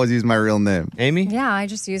chance. I've always used my real name. Amy? Yeah, I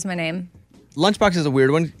just use my name. Lunchbox is a weird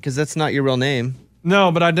one because that's not your real name.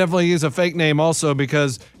 No, but I definitely use a fake name also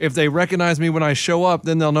because if they recognize me when I show up,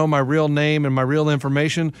 then they'll know my real name and my real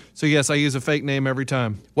information. So, yes, I use a fake name every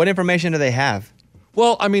time. What information do they have?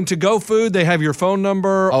 Well, I mean, to go food, they have your phone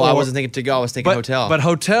number. Oh, I wasn't thinking to go. I was thinking hotel. But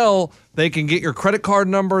hotel, they can get your credit card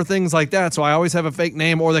number, things like that. So I always have a fake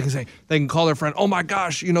name, or they can call their friend, oh my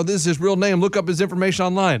gosh, this is his real name. Look up his information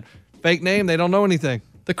online. Fake name, they don't know anything.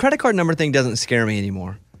 The credit card number thing doesn't scare me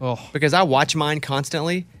anymore. Oh. Because I watch mine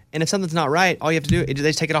constantly, and if something's not right, all you have to do, they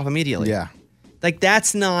just take it off immediately. Yeah. Like,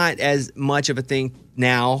 that's not as much of a thing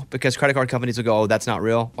now because credit card companies will go, oh, that's not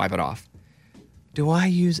real, wipe it off. Do I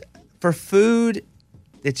use, for food,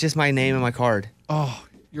 it's just my name and my card. Oh,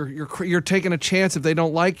 you're taking a chance if they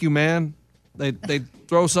don't like you, man. They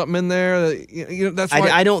throw something in there. That's why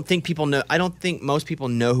I don't think people know. I don't think most people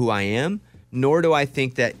know who I am. Nor do I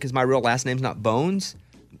think that because my real last name's not Bones,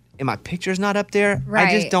 and my picture's not up there. Right.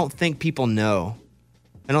 I just don't think people know.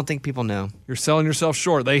 I don't think people know. You're selling yourself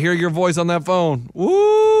short. They hear your voice on that phone.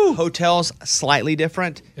 Woo! Hotels slightly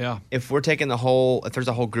different. Yeah. If there's a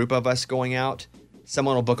whole group of us going out,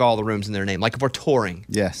 someone will book all the rooms in their name. Like if we're touring.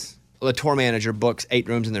 Yes. The tour manager books 8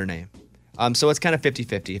 rooms in their name. So it's kind of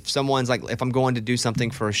 50-50. If someone's like, if I'm going to do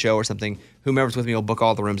something for a show or something, whomever's with me will book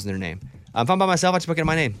all the rooms in their name. If I'm by myself, I just book it in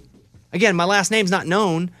my name. Again, my last name's not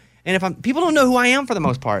known, and people don't know who I am for the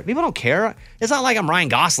most part. People don't care. It's not like I'm Ryan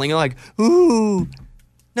Gosling. You're like, ooh.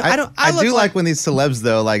 No, I don't. I do like when these celebs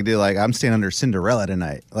though, I'm staying under Cinderella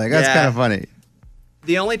tonight. Like that's kind of funny.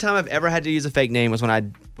 The only time I've ever had to use a fake name was when I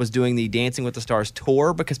was doing the Dancing with the Stars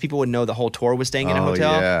tour because people would know the whole tour was staying in a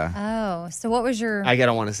hotel. Yeah. Oh, so what was your? I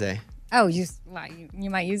don't want to say. Oh, you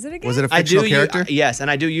might use it again? Was it a fictional character? Yes, and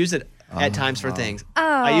I do use it at times for things. Oh.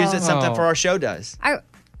 I use it something for our show does.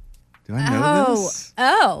 Do I know this?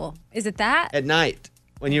 Oh, is it that? At night.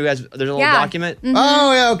 When you guys, there's a little document. Mm-hmm.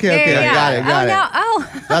 Oh, yeah, okay. Yeah. Got it. Now,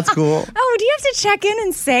 oh. That's cool. Oh, do you have to check in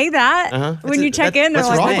and say that when you check in? What's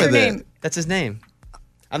like, wrong what's with your it? name? That's his name.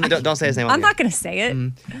 Don't say his name. I'm not going to say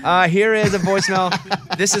it. Here is a voicemail.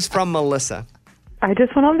 This is from Melissa. I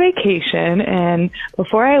just went on vacation, and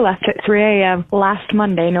before I left at 3 a.m. last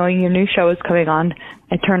Monday, knowing your new show was coming on,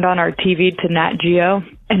 I turned on our TV to Nat Geo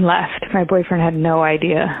and left. My boyfriend had no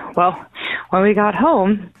idea. Well, when we got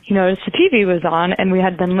home, he noticed the TV was on, and we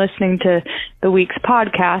had been listening to the week's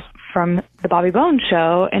podcast from the Bobby Bones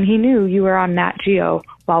Show, and he knew you were on Nat Geo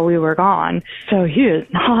while we were gone. So he is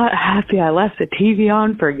not happy I left the TV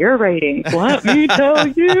on for your ratings. Let me tell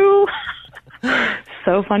you.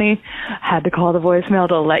 So funny. Had to call the voicemail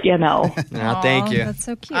to let you know. Thank you. That's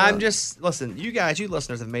so cute. Listen, you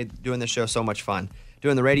listeners have made doing this show so much fun.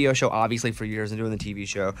 Doing the radio show, obviously, for years and doing the TV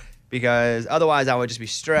show. Because otherwise I would just be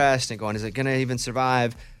stressed and going, is it going to even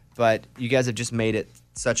survive? But you guys have just made it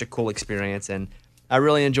such a cool experience. And I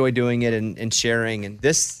really enjoy doing it and sharing. And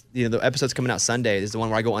this, the episode's coming out Sunday. This is the one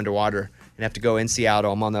where I go underwater and have to go in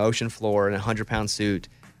Seattle. I'm on the ocean floor in a 100-pound suit.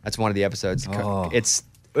 That's one of the episodes.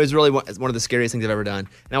 It was really one of the scariest things I've ever done.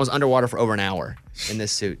 And I was underwater for over an hour in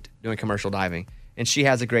this suit doing commercial diving. And she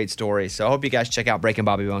has a great story. So I hope you guys check out Breaking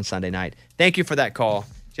Bobby Bones Sunday night. Thank you for that call.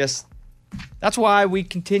 That's why we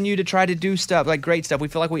continue to try to do stuff, like great stuff. We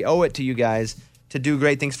feel like we owe it to you guys to do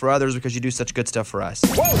great things for others because you do such good stuff for us.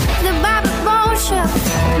 The Bobby Bones Show.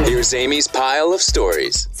 Here's Amy's pile of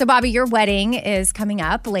stories. So, Bobby, your wedding is coming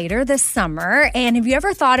up later this summer. And have you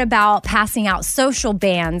ever thought about passing out social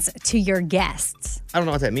bands to your guests? I don't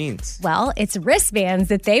know what that means. Well, it's wristbands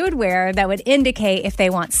that they would wear that would indicate if they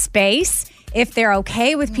want space, if they're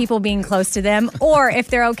okay with people being close to them, or if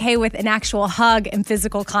they're okay with an actual hug and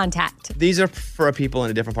physical contact. These are for people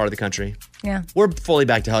in a different part of the country. Yeah. We're fully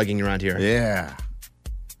back to hugging around here. Yeah.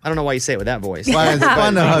 I don't know why you say it with that voice. Well, it's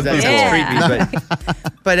fun to hug That people. sounds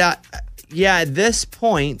creepy. But at this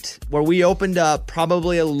point, where we opened up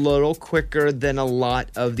probably a little quicker than a lot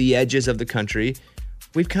of the edges of the country,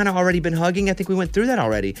 we've kind of already been hugging. I think we went through that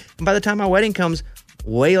already. And by the time my wedding comes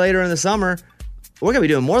way later in the summer, we're going to be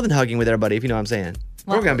doing more than hugging with everybody, if you know what I'm saying.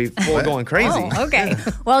 We're going to be full going crazy. Oh, okay.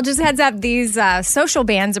 Well, just heads up, these social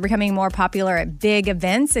bans are becoming more popular at big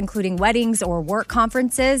events, including weddings or work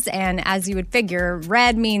conferences. And as you would figure,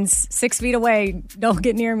 red means 6 feet away. Don't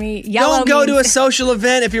get near me. Yellow Don't go to a means- social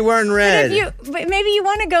event if you're wearing red. But maybe you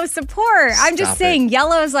want to go support. I'm just Stop saying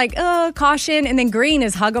yellow is like, caution. And then green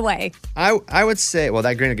is hug away I would say, well,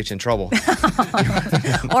 that green will get you in trouble.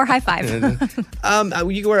 or high five.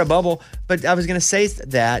 You can wear a bubble, but I was going to say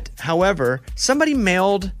that. However, somebody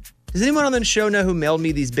mailed. Does anyone on the show know who mailed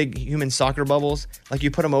me these big human soccer bubbles? Like you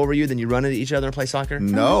put them over you, then you run into each other and play soccer?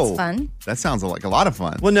 No. that's fun. That sounds like a lot of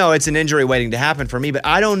fun. Well, no, it's an injury waiting to happen for me, but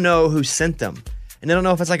I don't know who sent them. And I don't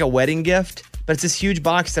know if it's like a wedding gift, but it's this huge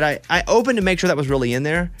box that I opened to make sure that was really in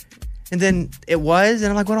there. And then it was, and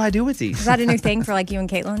I'm like, what do I do with these? Is that a new thing for like you and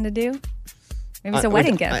Caitlin to do? Maybe it's a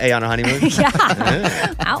wedding gift. Hey, on a honeymoon?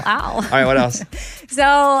 Yeah. Ow, ow. All right, what else?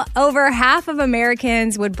 So, over half of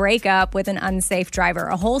Americans would break up with an unsafe driver.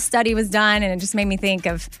 A whole study was done, and it just made me think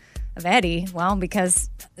of Eddie. Well, because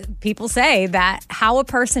people say that how a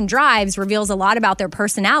person drives reveals a lot about their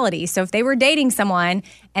personality. So, if they were dating someone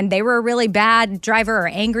and they were a really bad driver or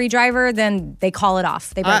angry driver, then they call it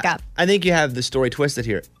off. They break up. I think you have the story twisted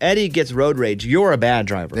here. Eddie gets road rage. You're a bad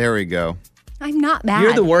driver. There we go. I'm not bad.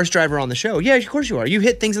 You're the worst driver on the show. Yeah, of course you are. You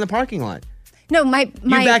hit things in the parking lot. No, my You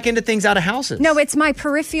back into things out of houses. No, it's my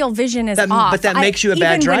peripheral vision is off. But that makes you a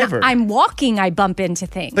bad even driver. When I'm walking, I bump into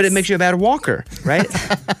things. But it makes you a bad walker, right?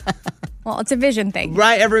 Well, it's a vision thing.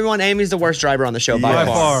 Right, everyone. Amy's the worst driver on the show by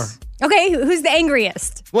far. Okay, who's the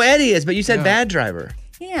angriest? Well, Eddie is, but you said bad driver.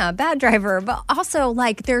 Yeah, bad driver, but also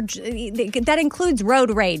like that includes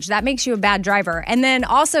road rage. That makes you a bad driver. And then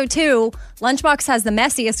also too, Lunchbox has the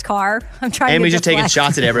messiest car. I'm trying. Amy's to just taking deflect.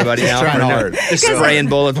 shots at everybody now. Trying hard. Just spraying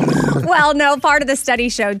bullets. Well, no, part of the study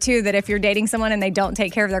showed too that if you're dating someone and they don't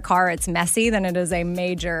take care of their car, it's messy, then it is a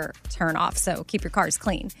major turnoff. So keep your cars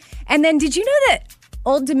clean. And then did you know that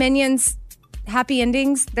Old Dominion's Happy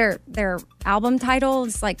Endings, their album title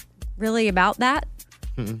is like really about that?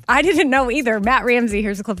 I didn't know either. Matt Ramsey,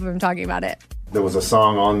 here's a clip of him talking about it. There was a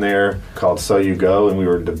song on there called So You Go, and we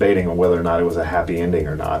were debating on whether or not it was a happy ending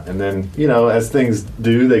or not. And then, as things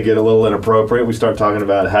do, they get a little inappropriate. We start talking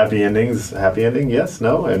about happy endings. Happy ending? Yes?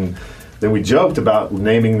 No? And then we joked about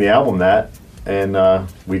naming the album that, and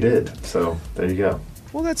we did. So there you go.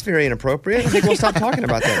 Well, that's very inappropriate. I think we'll stop talking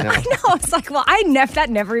about that now. I know. It's like, well, that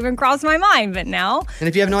never even crossed my mind, but now. And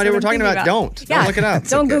if you have no idea what we're talking about, don't look it up.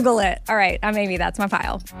 Don't Google it. All right, Amy, that's my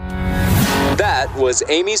pile. That was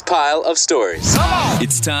Amy's pile of stories.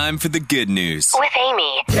 It's time for the good news. With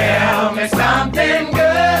Amy. Tell me something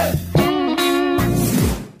good.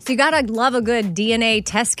 So you gotta love a good DNA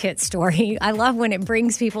test kit story. I love when it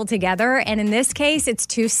brings people together. And in this case, it's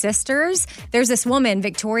two sisters. There's this woman,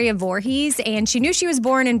 Victoria Voorhees, and she knew she was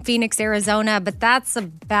born in Phoenix, Arizona, but that's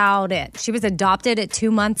about it. She was adopted at 2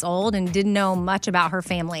 months old and didn't know much about her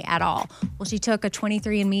family at all. Well, she took a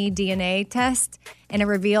 23andMe DNA test and it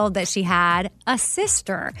revealed that she had a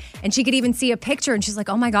sister. And she could even see a picture and she's like,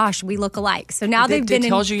 oh my gosh, we look alike. So now they've been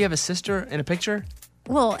tells you you have a sister in a picture?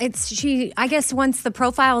 Well, I guess once the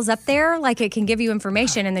profile is up there, like it can give you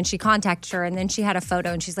information, and then she contacted her, and then she had a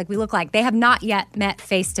photo, and she's like, we look like. They have not yet met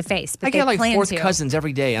face to face, but I get like plan fourth to. cousins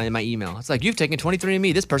every day in my email. It's like, you've taken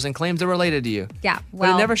 23andMe. This person claims they're related to you. Yeah, But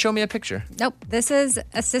well. it never showed me a picture. Nope, this is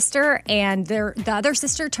a sister, and the other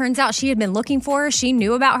sister, turns out she had been looking for her. She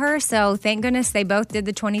knew about her, so thank goodness they both did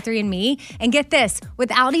the 23andMe. And get this,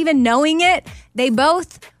 without even knowing it, they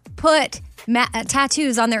both put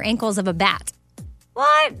tattoos on their ankles of a bat.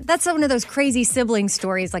 What? That's one of those crazy sibling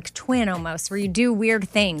stories, like twin almost, where you do weird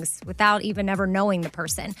things without even ever knowing the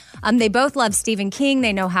person. They both love Stephen King.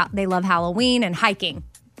 They love Halloween and hiking.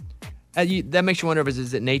 That makes you wonder if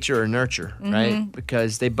is it nature or nurture, right?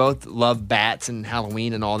 Because they both love bats and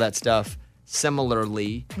Halloween and all that stuff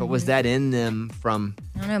similarly. But was that in them from...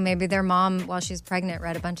 I don't know, maybe their mom, while she was pregnant,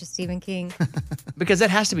 read a bunch of Stephen King. Because that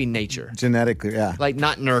has to be nature. Genetically, yeah. Like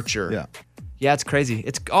not nurture. Yeah. Yeah, it's crazy.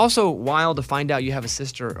 It's also wild to find out you have a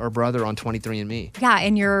sister or brother on 23andMe. Yeah,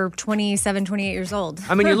 and you're 27, 28 years old.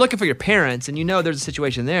 I mean, you're looking for your parents, and you know there's a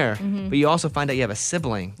situation there, Mhm. but you also find out you have a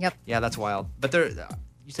sibling. Yep. Yeah, that's wild. But you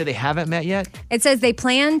said they haven't met yet? It says they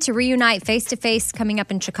plan to reunite face-to-face coming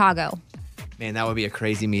up in Chicago. Man, that would be a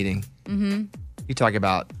crazy meeting. Mm-hmm. You talk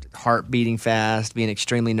about heart beating fast, being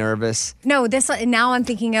extremely nervous. No, now I'm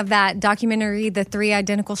thinking of that documentary, The Three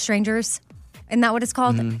Identical Strangers. Isn't that what it's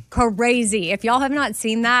called? Crazy. If y'all have not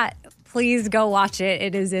seen that, please go watch it.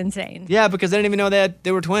 It is insane. Yeah, because they didn't even know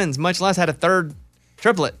they were twins, much less had a third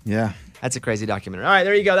triplet. Yeah. That's a crazy documentary. All right,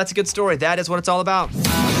 there you go. That's a good story. That is what it's all about.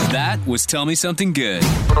 That was Tell Me Something Good.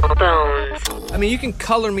 I mean, you can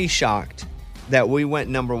color me shocked that we went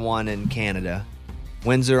number 1 in Canada.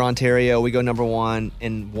 Windsor, Ontario, we go number 1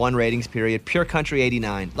 in one ratings period. Pure Country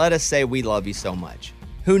 89. Let us say we love you so much.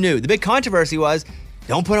 Who knew? The big controversy was,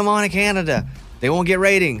 don't put them on in Canada. They won't get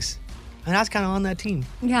ratings. And I was kind of on that team.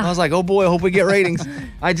 Yeah. I was like, oh boy, I hope we get ratings.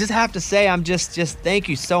 I just have to say, I'm just thank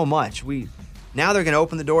you so much. Now they're going to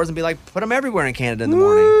open the doors and be like, put them everywhere in Canada in the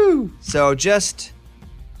morning. So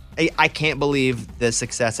I can't believe the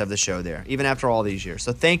success of the show there, even after all these years.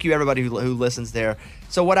 So thank you, everybody who listens there.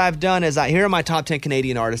 So what I've done is here are my top 10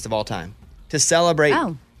 Canadian artists of all time to celebrate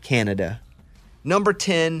Canada. Number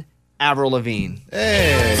 10, Avril Lavigne.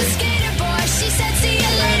 Hey.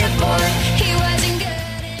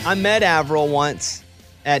 I met Avril once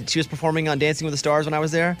she was performing on Dancing with the Stars when I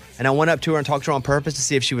was there, and I went up to her and talked to her on purpose to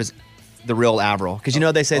see if she was the real Avril. Because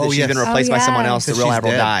they say that she's been replaced by someone else. The real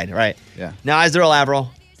Avril died, right? Yeah. No, it's the real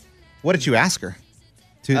Avril. What did you ask her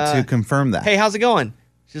to confirm that? Hey, how's it going?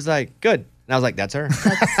 She's like, good. And I was like, that's her.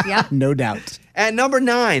 Yeah. No doubt. At number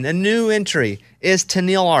 9, a new entry is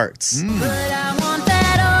Tennille Arts.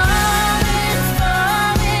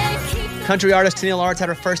 Country artist Tennille Arts had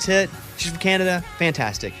her first hit. She's from Canada.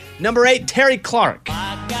 Fantastic. Number 8, Terry Clark.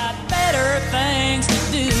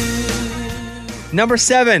 Number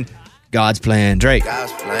 7, God's Plan, Drake.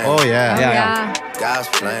 God's Plan. Oh, yeah. God's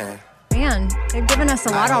Plan. Man, they've given us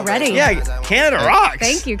a lot already. Yeah, Canada rocks.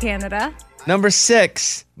 Thank you, Canada. Number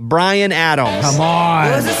 6, Bryan Adams. Come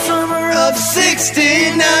on. Was the summer of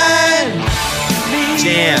 69.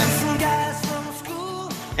 Jam.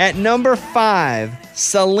 At number 5,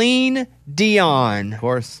 Celine Dion. Of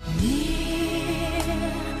course.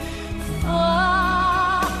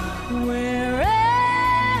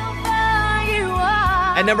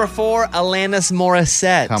 At number 4, Alanis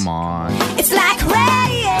Morissette. Come on. It's like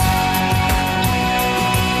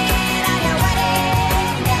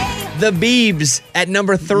The Biebs at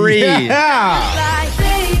number 3. Yeah.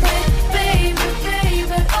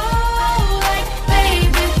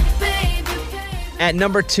 At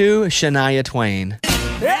number 2, Shania Twain. That's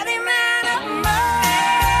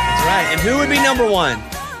right. And who would be number 1?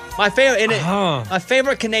 My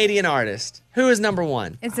favorite Canadian artist. Who is number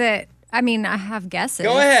 1? Is it? I mean, I have guesses.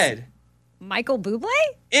 Go ahead. Michael Bublé?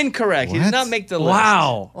 Incorrect. He did not make the list.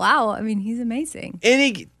 Wow. Wow. I mean, he's amazing.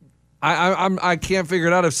 I can't figure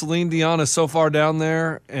it out if Celine Dion is so far down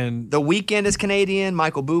there. And The Weeknd is Canadian.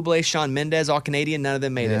 Michael Bublé, Shawn Mendes, all Canadian. None of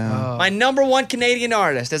them made it. My number 1 Canadian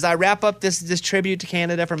artist, as I wrap up this tribute to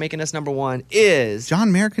Canada for making us number 1, is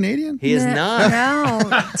John Mayer Canadian? He is not. No.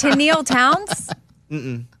 Tennille Towns?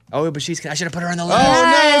 Mm-mm. Oh, but I should have put her on the list.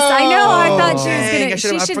 Yes, I know. I thought she Dang, was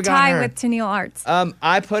going to. She should tie with Tennille Arts.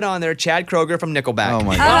 I put on there Chad Kroger from Nickelback. Oh,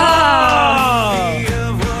 my God.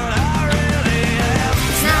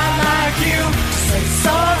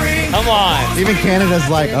 Come on. Even Canada's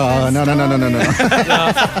like, oh, no.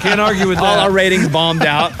 Can't argue with that. All our ratings bombed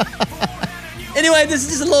out. Anyway, this is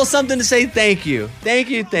just a little something to say thank you. Thank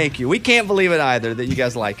you. We can't believe it either that you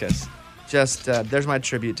guys like us. Just, there's my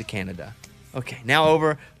tribute to Canada. Okay, now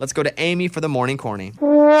over. Let's go to Amy for the Morning Corny.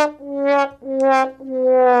 The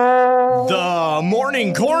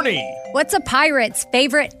Morning Corny. What's a pirate's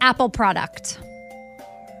favorite Apple product?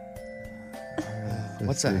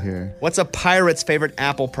 What's a pirate's favorite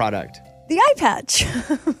Apple product? The eye patch.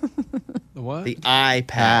 The what? The eye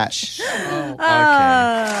patch. Okay.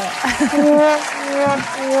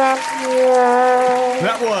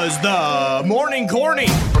 That was the Morning Corny.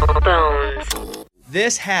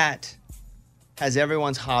 This hat has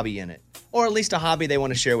everyone's hobby in it, or at least a hobby they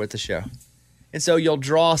want to share with the show. And so you'll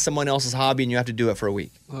draw someone else's hobby and you have to do it for a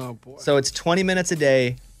week. Oh, boy. So it's 20 minutes a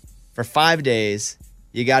day for 5 days.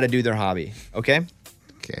 You got to do their hobby, okay?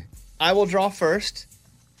 Okay. I will draw first.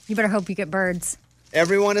 You better hope you get birds.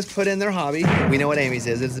 Everyone has put in their hobby. We know what Amy's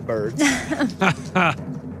is. It's birds.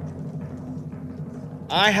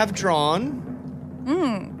 I have drawn.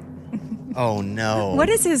 Oh, no. What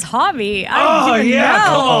is his hobby? I don't even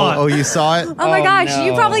know. Oh, you saw it? Oh my gosh, no.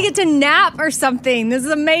 you probably get to nap or something. This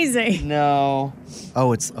is amazing. No.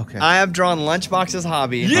 Oh, it's okay. I have drawn Lunchbox's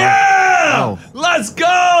hobby. Yeah! Oh. Let's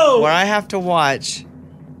go! Where I have to watch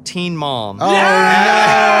Teen Mom. Oh, no.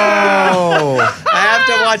 I have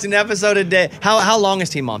to watch an episode a day. How long is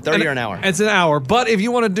Teen Mom? 30 or an hour? It's an hour. But if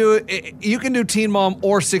you want to do it, you can do Teen Mom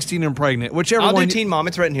or 16 and Pregnant, whichever I'll one. do Teen Mom.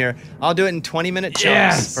 It's written here. I'll do it in 20-minute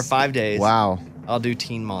chunks for 5 days. Wow. I'll do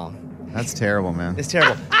Teen Mom. That's terrible, man. It's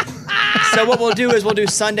terrible. So what we'll do is we'll do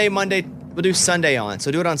Sunday, Monday. We'll do Sunday on.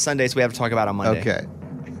 So do it on Sunday so we have to talk about it on Monday. Okay.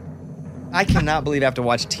 I cannot believe I have to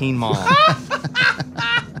watch Teen Mom.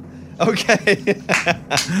 Okay.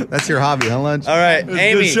 That's your hobby, huh, Lunch? All right, It's a good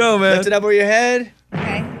Amy. show, man. Lift it up over your head.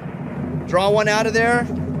 Okay. Draw one out of there.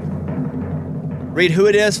 Read who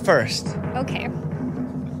it is first. Okay.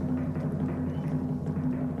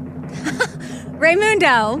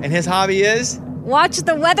 Raymundo, And his hobby is? watch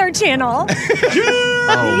the Weather Channel.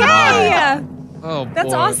 Oh, Yay! Oh, That's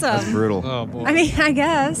boy. awesome. That's brutal. Oh, boy. I mean, I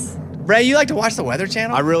guess. Ray, you like to watch the Weather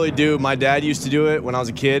Channel? I really do. My dad used to do it when I was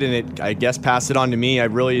a kid, and it, I guess, passed it on to me. I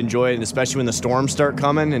really enjoy it, and especially when the storms start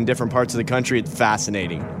coming in different parts of the country. It's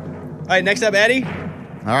fascinating. All right, next up, Eddie.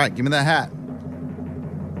 All right, give me that hat.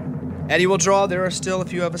 Eddie will draw. There are still a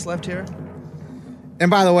few of us left here. And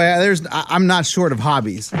by the way, I'm not short of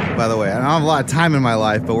hobbies, by the way. I don't have a lot of time in my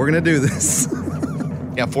life, but we're going to do this.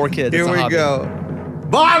 Yeah, 4 kids. Here That's a we hobby. go.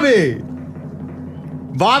 Bobby!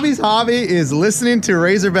 Bobby's hobby is listening to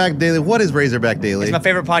Razorback Daily. What is Razorback Daily? It's my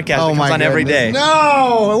favorite podcast. Oh it comes my on every goodness. day.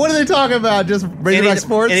 No! What are they talking about? Just Razorback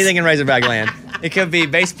sports? Anything in Razorback land. It could be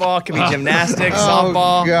baseball, it could be gymnastics, Oh,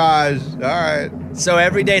 softball. gosh. All right. So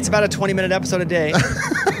every day, it's about a 20-minute episode a day.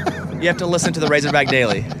 You have to listen to the Razorback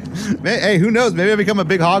Daily. Hey, who knows? Maybe I become a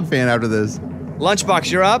big Hog fan after this.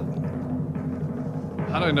 Lunchbox, you're up.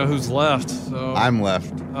 I don't know who's left. So I'm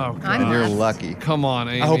left. Oh, God. And you're lucky. Come on,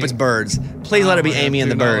 Amy. I hope it's birds. Please let it be my Amy God,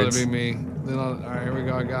 and the do not birds. Let it be me. All right, here we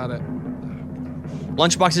go. I got it.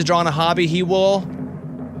 Lunchbox is drawing a hobby. He will.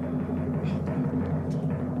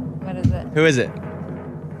 What is it? Who is it?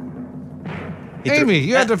 Amy,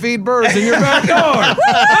 you have to feed birds in your backyard.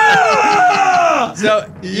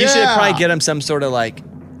 So you should Yeah. probably get him some sort of like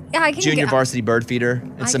Yeah, I can junior get, varsity bird feeder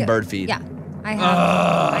and I some could- bird feed. Yeah, I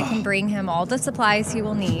have. I can bring him all the supplies he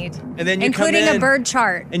will need, And then you come including a in- bird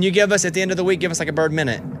chart. And you give us at the end of the week, give us like a bird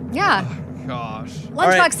minute. Yeah, Gosh. Lunchbox.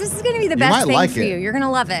 right. This is going to be the You best might thing like for it. you. You're going to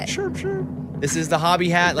love it. Sure. This is the hobby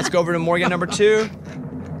hat. Let's go over to Morgan number 2.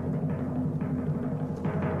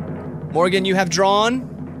 Morgan, you have drawn.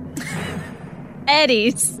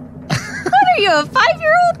 Eddie's. What are you, a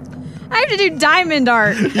 5-year-old? I have to do diamond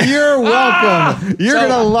art. You're welcome. You're So-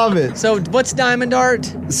 going to love it. So what's diamond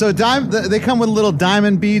art? So they come with little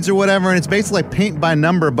diamond beads or whatever, and it's basically like paint by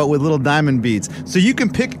number, but with little diamond beads. So you can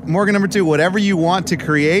pick, Morgan number 2, whatever you want to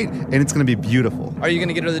create, and it's going to be beautiful. Are you going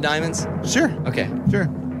to get her the diamonds? Sure. Okay. Sure.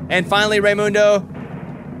 And finally, Raymundo.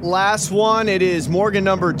 Last one, it is Morgan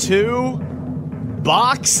number 2,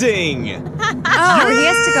 boxing. Oh, he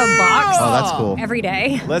has to go box. Oh, that's cool. Every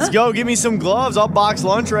day. Let's go. Give me some gloves. I'll box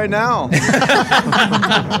lunch right now.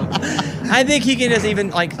 I think he can just even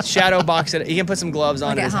like shadow box it. He can put some gloves on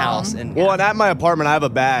Like at at his home. house. And Well, and at my apartment, I have a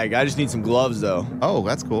bag. I just need some gloves, though. Oh,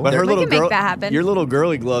 that's cool. But her We little can make girl, that happen. your little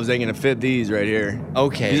girly gloves ain't gonna fit these right here.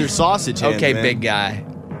 okay. These are sausage hands. Okay, man. big guy.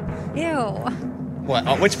 Ew.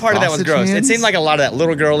 What? Which part of that was Sausage gross? hands? It seemed like a lot of that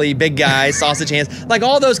little girly, big guy, sausage hands. Like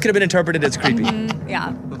all those could have been interpreted as creepy.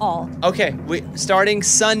 Yeah, all. Okay, starting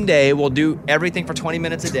Sunday, we'll do everything for 20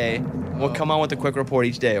 minutes a day. We'll come on with a quick report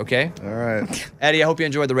each day, okay? All right. Eddie, I hope you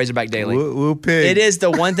enjoyed the Razorback Daily. Woo, woo pig. It is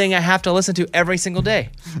the one thing I have to listen to every single day.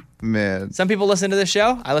 Man. Some people listen to this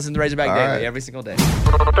show. I listen to Razorback All Daily right. every single day.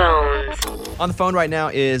 On the phone right now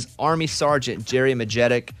is Army Sergeant Jerry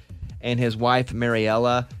Majetic and his wife,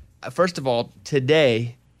 Mariella. First of all,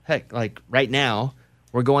 today, heck, like right now,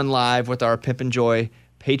 we're going live with our Pimp and Joy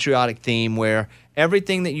patriotic theme where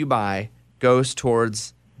everything that you buy goes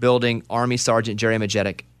towards building Army Sergeant Jerry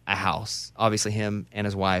Majetic a house. Obviously, him and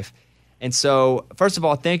his wife. And so, first of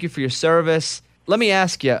all, thank you for your service. Let me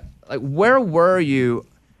ask you, like, where were you,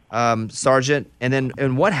 Sergeant,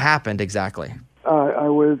 and what happened exactly? I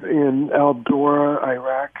was in Al Dora,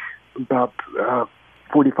 Iraq, about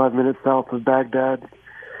 45 minutes south of Baghdad,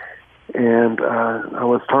 and I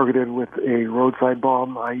was targeted with a roadside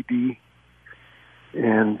bomb, IED,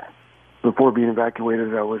 and before being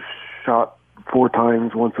evacuated, I was shot 4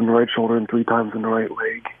 times, once in the right shoulder and 3 times in the right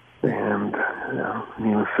leg. And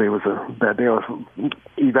needless to say, it was a bad day. I was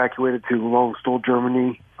evacuated to Longstuhl,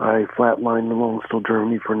 Germany. I flatlined in Longstuhl,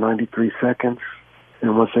 Germany for 93 seconds.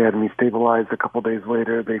 And once they had me stabilized, a couple days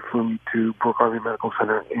later, they flew me to Brooke Army Medical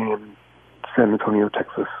Center in San Antonio,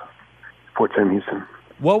 Texas, Fort Sam Houston.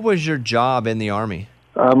 What was your job in the Army?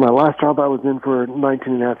 My last job I was in for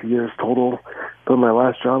 19 and a half years total. But my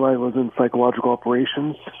last job I was in psychological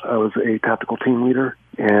operations. I was a tactical team leader.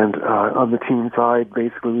 And on the team side,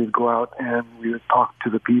 basically we'd go out and we would talk to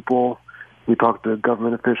the people. We'd talk to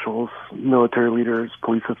government officials, military leaders,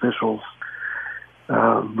 police officials,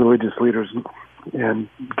 religious leaders, and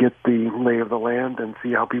get the lay of the land and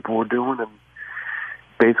see how people were doing. And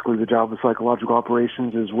basically the job of psychological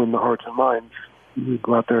operations is win the hearts and minds. We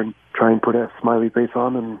go out there and try and put a smiley face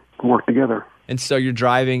on and work together. And so you're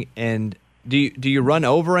driving, and do you run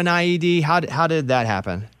over an IED? How did that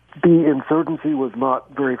happen? The insurgency was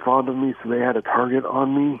not very fond of me, so they had a target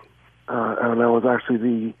on me. And I was actually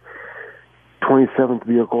the 27th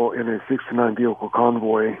vehicle in a 69 vehicle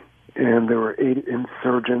convoy, and there were 8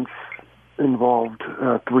 insurgents involved.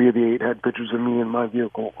 3 of the 8 had pictures of me and my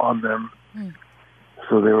vehicle on them.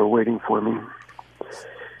 So they were waiting for me.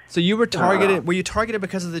 So you were targeted. Were you targeted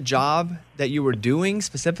because of the job that you were doing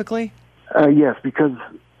specifically? Yes, because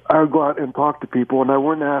I would go out and talk to people, and I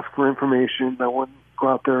wouldn't ask for information. I wouldn't go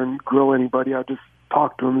out there and grill anybody. I'd just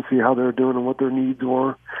talk to them and see how they're doing and what their needs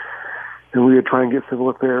were. And we would try and get civil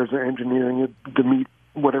affairs or engineering to meet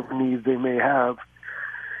whatever needs they may have.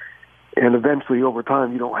 And eventually, over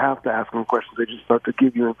time, you don't have to ask them questions. They just start to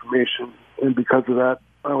give you information. And because of that,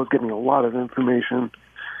 I was getting a lot of information.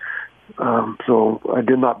 So I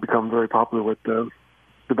did not become very popular with the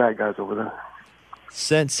bad guys over there.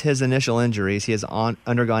 Since his initial injuries, he has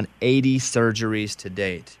undergone 80 surgeries to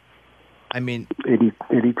date. I mean...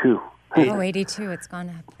 82. Oh, 82. It's gone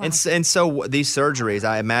up. Wow. And so these surgeries,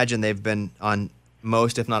 I imagine they've been on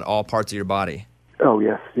most, if not all, parts of your body. Oh,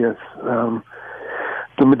 yes.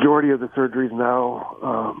 The majority of the surgeries now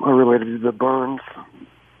are related to the burns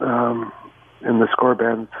and the scar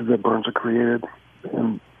bands that burns are created.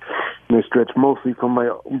 And they stretch mostly from my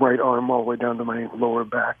right arm all the way down to my lower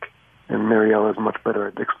back. And Mariella is much better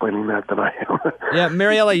at explaining that than I am. Yeah,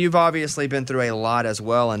 Mariella, you've obviously been through a lot as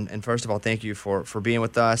well. And first of all, thank you for being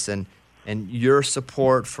with us and your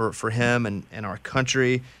support for him and our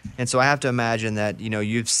country. And so I have to imagine that,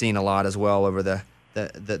 you've seen a lot as well over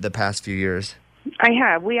the past few years. I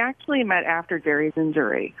have. We actually met after Jerry's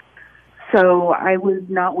injury. So I was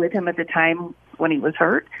not with him at the time when he was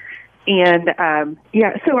hurt. And,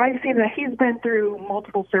 so I've seen that he's been through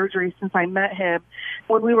multiple surgeries since I met him.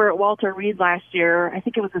 When we were at Walter Reed last year, I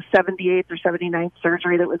think it was a 78th or 79th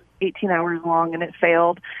surgery that was 18 hours long, and it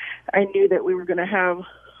failed. I knew that we were going to have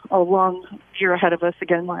a long year ahead of us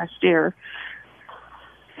again last year.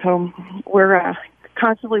 So we're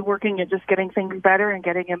constantly working at just getting things better and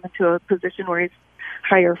getting him into a position where he's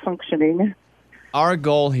higher functioning. Our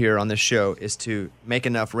goal here on this show is to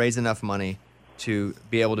raise enough money to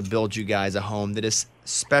be able to build you guys a home that is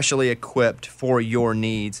specially equipped for your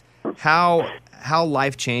needs. How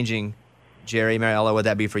life-changing, Jerry, Mariella, would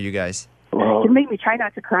that be for you guys? Well, it made me try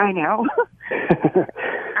not to cry now.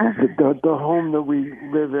 The home that we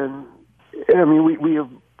live in, I mean, we have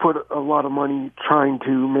put a lot of money trying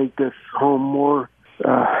to make this home more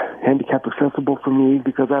handicap accessible for me,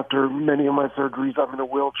 because after many of my surgeries, I'm in a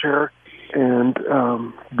wheelchair. And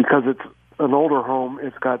because it's an older home,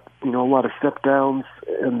 it's got, a lot of step downs,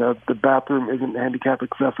 and the bathroom isn't handicap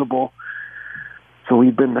accessible. So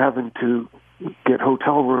we've been having to get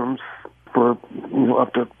hotel rooms for,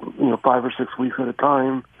 up to, 5 or 6 weeks at a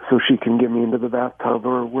time, so she can get me into the bathtub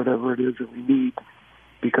or whatever it is that we need,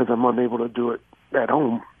 because I'm unable to do it at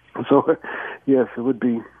home. So, yes,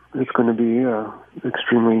 it's going to be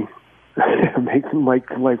extremely, making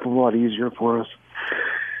life a lot easier for us.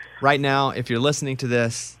 Right now, if you're listening to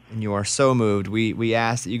this and you are so moved, we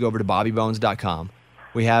ask that you go over to bobbybones.com.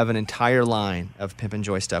 We have an entire line of Pimp and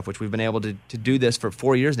Joy stuff, which we've been able to do this for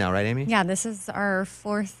 4 years now, right, Amy? Yeah, this is our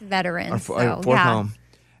 4th veteran. Our fourth home.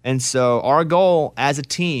 And so our goal as a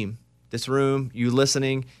team, this room, you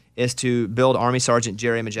listening, is to build Army Sergeant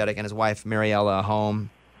Jerry Majetic and his wife, Mariella, a home.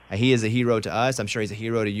 He is a hero to us. I'm sure he's a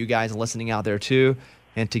hero to you guys listening out there, too.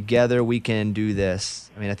 And together we can do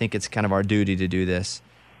this. I mean, I think it's kind of our duty to do this.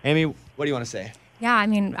 Amy, what do you want to say? Yeah, I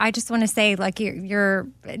mean, I just want to say, like, you're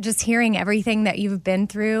just hearing everything that you've been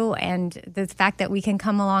through, and the fact that we can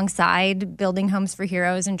come alongside Building Homes for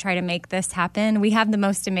Heroes and try to make this happen. We have the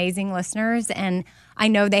most amazing listeners, and I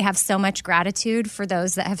know they have so much gratitude for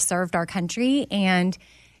those that have served our country, and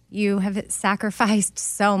you have sacrificed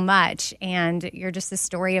so much, and you're just a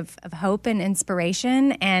story of hope and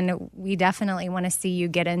inspiration, and we definitely want to see you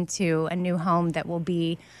get into a new home that will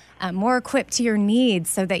be more equipped to your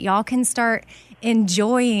needs, so that y'all can start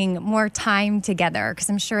enjoying more time together, because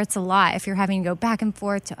I'm sure it's a lot if you're having to go back and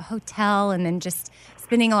forth to a hotel and then just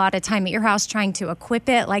spending a lot of time at your house trying to equip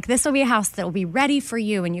it. Like, this will be a house that will be ready for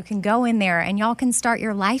you, and you can go in there and y'all can start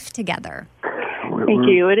your life together. Thank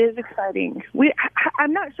you. It is exciting.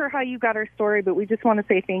 I'm not sure how you got our story, but we just want to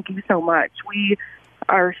say thank you so much. We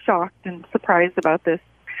are shocked and surprised about this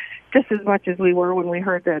just as much as we were when we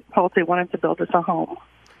heard that Palte wanted to build us a home.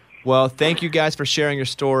 Well, thank you guys for sharing your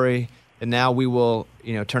story. And now we will,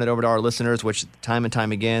 turn it over to our listeners, which time and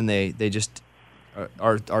time again, they just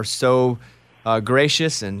are so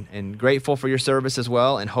gracious and grateful for your service as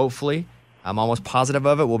well. And hopefully, I'm almost positive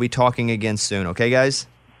of it, we'll be talking again soon. Okay, guys?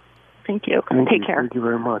 Thank you. Take care. Thank you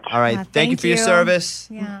very much. All right. Thank you for your service.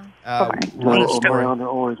 Yeah. My honor,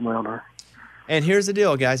 always my honor. And here's the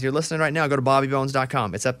deal, guys. You're listening right now. Go to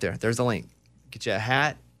BobbyBones.com. It's up there. There's the link. Get you a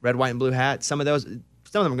hat, red, white, and blue hat. Some of them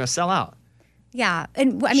are going to sell out. Yeah.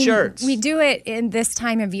 And I mean, Shirts. we do it in this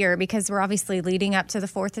time of year because we're obviously leading up to the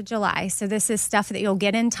 4th of July. So this is stuff that you'll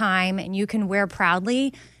get in time and you can wear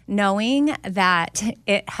proudly, knowing that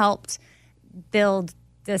it helped build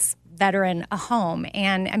this veteran a home.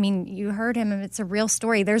 And I mean, you heard him. It's a real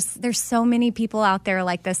story. There's so many people out there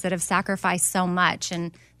like this that have sacrificed so much.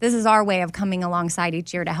 And this is our way of coming alongside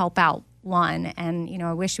each year to help out one. And, you know,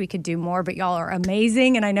 I wish we could do more, but y'all are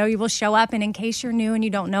amazing. And I know you will show up. And in case you're new and you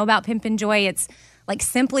don't know about Pimp and Joy, it's like,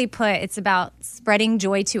 simply put, it's about spreading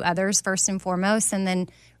joy to others first and foremost, and then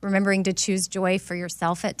remembering to choose joy for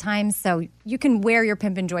yourself at times. So you can wear your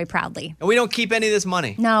Pimp and Joy proudly. And we don't keep any of this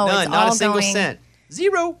money. No, none, it's not all a single going, cent.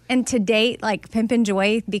 Zero. And to date, like Pimp and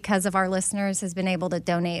Joy, because of our listeners, has been able to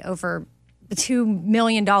donate over $2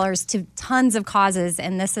 million to tons of causes.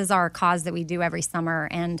 And this is our cause that we do every summer.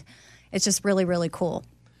 And it's just really, really cool.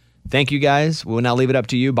 Thank you, guys. We'll now leave it up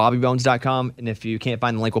to you, BobbyBones.com. And if you can't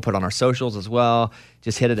find the link, we'll put it on our socials as well.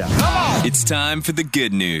 Just hit it up. It's time for the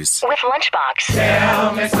good news. With Lunchbox.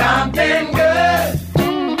 Tell me something good.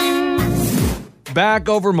 Back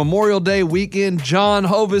over Memorial Day weekend, John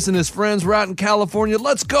Hovis and his friends were out in California.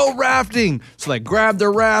 Let's go rafting. So they grabbed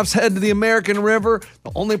their rafts, head to the American River.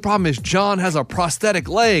 The only problem is John has a prosthetic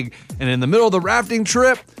leg. And in the middle of the rafting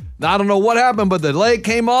trip, I don't know what happened, but the leg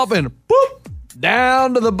came off and boop,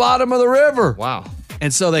 down to the bottom of the river. Wow.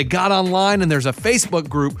 And so they got online, and there's a Facebook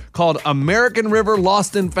group called American River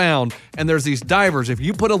Lost and Found. And there's these divers. If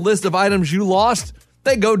you put a list of items you lost,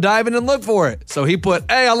 they go diving and look for it. So he put,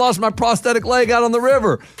 hey, I lost my prosthetic leg out on the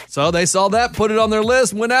river. So they saw that, put it on their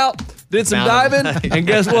list, went out, did some diving, and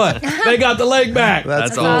guess what? They got the leg back.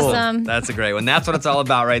 That's cool. Awesome. That's a great one. That's what it's all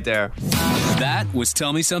about right there. That was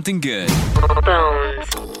Tell Me Something Good.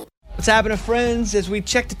 What's happening, friends? As we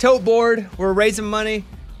check the tote board, we're raising money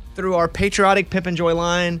through our patriotic Pimp and Joy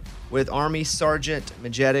line with Army Sergeant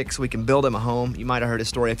Majetic so we can build him a home. You might have heard his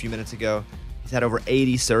story a few minutes ago. He's had over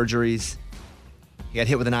 80 surgeries. He got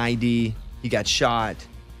hit with an IED. He got shot.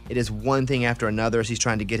 It is one thing after another as he's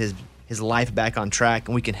trying to get his life back on track,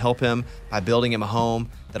 and we can help him by building him a home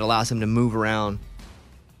that allows him to move around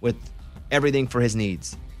with everything for his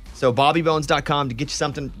needs. So BobbyBones.com to get you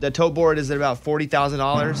something. The tote board is at about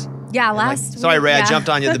 $40,000. Yeah, Sorry, Ray, I jumped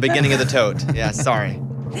on you at the beginning of the tote. Yeah, sorry.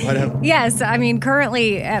 Whatever. Yes, I mean,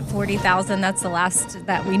 currently at 40,000, that's the last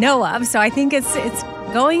that we know of. So I think it's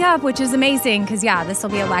going up, which is amazing because, yeah, this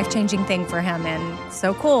will be a life-changing thing for him. And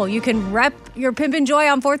so cool. You can rep your Pimp and Joy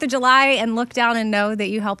on 4th of July and look down and know that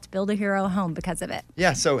you helped build a hero home because of it.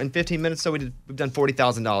 Yeah, so in 15 minutes, we've done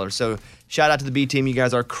 $40,000. So shout out to the B team. You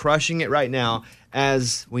guys are crushing it right now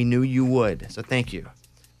as we knew you would. So thank you.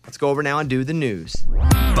 Let's go over now and do the news.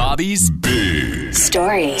 Bobby's Big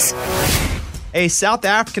Stories. A South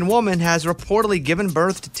African woman has reportedly given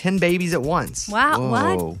birth to 10 babies at once. Wow,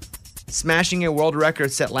 what? Smashing a world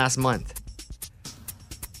record set last month.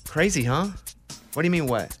 Crazy, huh? What do you mean,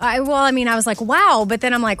 what? I was like, wow, but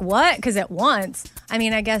then I'm like, what? Because at once. I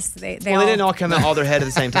mean, I guess they didn't all come out all their head at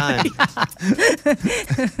the same time.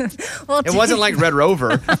 Well, it wasn't like Red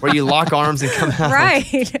Rover where you lock arms and come out.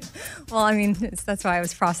 Right. Well, I mean, that's why I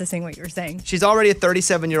was processing what you were saying. She's already a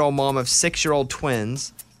 37-year-old mom of 6-year-old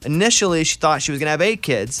twins. Initially, she thought she was going to have 8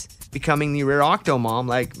 kids, becoming the rear octo mom,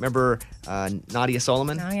 like, remember Nadia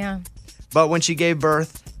Solomon? Oh, yeah. But when she gave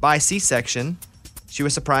birth by C-section, she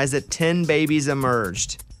was surprised that 10 babies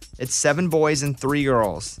emerged. It's 7 boys and 3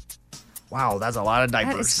 girls. Wow, that's a lot of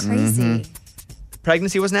diapers. That is crazy.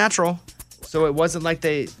 Pregnancy was natural, so it wasn't like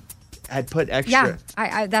they had put extra.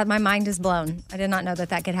 Yeah, my mind is blown. I did not know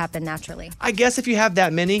that could happen naturally. I guess if you have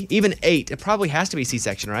that many, even 8, it probably has to be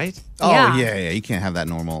C-section, right? Oh, yeah. You can't have that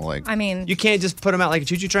normal, I mean, you can't just put them out like a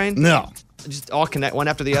choo-choo train? No. Just all connect one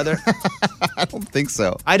after the other? I don't think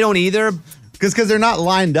so. I don't either. Because they're not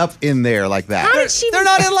lined up in there like that. How did she? They're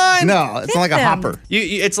not in line. No, it's not like a hopper.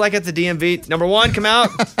 It's like at the DMV. Number 1, come out.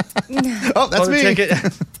 Oh, that's me.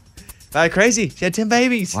 Ticket. Crazy. She had 10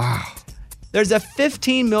 babies. Wow. There's a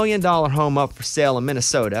 $15 million home up for sale in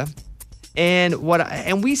Minnesota. And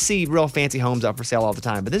we see real fancy homes up for sale all the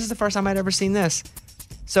time, but this is the first time I'd ever seen this.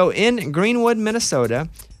 So in Greenwood, Minnesota,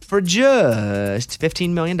 for just $15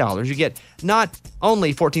 million, you get not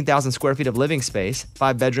only 14,000 square feet of living space,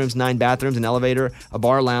 5 bedrooms, 9 bathrooms, an elevator, a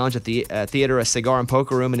bar lounge, a theater, a cigar and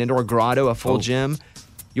poker room, an indoor grotto, a full gym.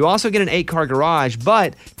 You also get an 8-car garage,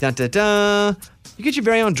 but you get your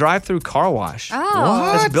very own drive-through car wash.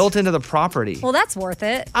 Oh. That's built into the property. Well, that's worth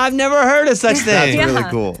it. I've never heard of such thing. That's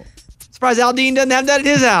really cool. It's Surprised Aldine doesn't have that at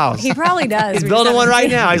his house. He probably does. He's We building just one haven't right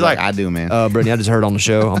seen now. it. He's like, I do, man. Brittany, I just heard on the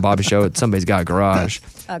show, on Bobby's show, somebody's got a garage.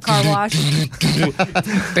 Car wash.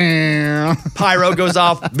 Pyro goes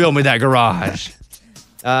off, build me that garage.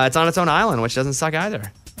 It's on its own island, which doesn't suck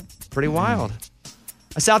either. Pretty wild.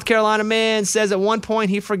 A South Carolina man says at one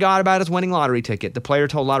point he forgot about his winning lottery ticket. The player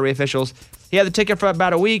told lottery officials he had the ticket for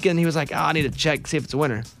about a week, and he was like, I need to check, see if it's a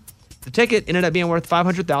winner. The ticket ended up being worth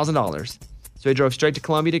 $500,000. So he drove straight to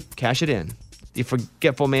Columbia to cash it in. The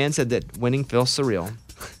forgetful man said that winning feels surreal.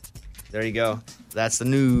 There you go. That's the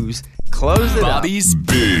news. Close it Bobby's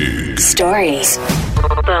Big Stories.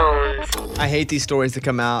 I hate these stories that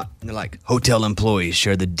come out and they're like, hotel employees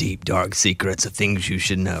share the deep, dark secrets of things you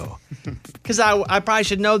should know. Because I probably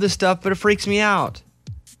should know this stuff, but it freaks me out.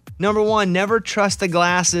 Number one, never trust the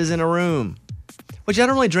glasses in a room. Which I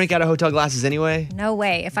don't really drink out of hotel glasses anyway. No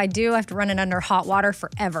way. If I do, I have to run it under hot water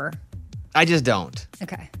forever. I just don't.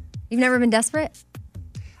 Okay. You've never been desperate?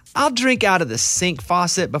 I'll drink out of the sink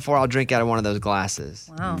faucet before I'll drink out of one of those glasses.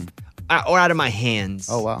 Wow. Or out of my hands.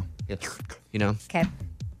 Oh, wow. You know? Okay.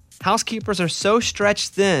 Housekeepers are so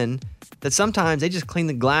stretched thin that sometimes they just clean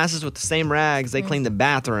the glasses with the same rags they clean the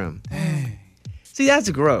bathroom. See, that's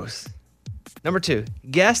gross. Number two,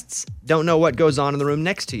 guests don't know what goes on in the room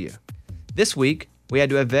next to you. This week, we had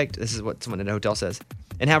to evict, this is what someone at a hotel says,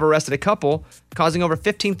 and have arrested a couple, causing over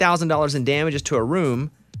 $15,000 in damages to a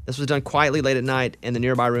room. This was done quietly late at night, and the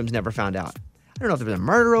nearby rooms never found out. I don't know if there was a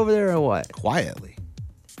murder over there or what. Quietly.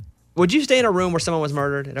 Would you stay in a room where someone was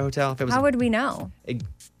murdered at a hotel? If it was How would we know?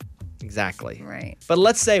 Exactly. Right. But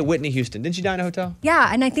let's say Whitney Houston. Didn't she die in a hotel? Yeah,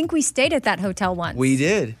 and I think we stayed at that hotel once. We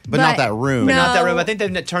did. But not that room. But not that No. room. I think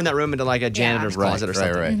they've turned that room into like a janitor's closet or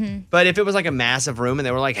something. Right. Mhm. But if it was like a massive room and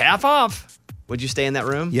they were like half off, would you stay in that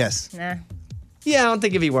room? Yes. Nah. Yeah, I don't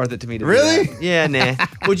think it'd be worth it to me to Really? do that. Yeah, nah.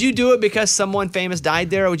 Would you do it because someone famous died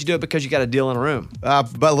there, or would you do it because you got a deal in a room? But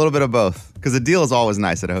a little bit of both. Because the deal is always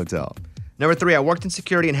nice at a hotel. Number three, I worked in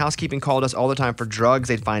security and housekeeping called us all the time for drugs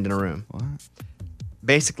they'd find in a room. What?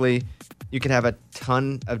 Basically, you could have a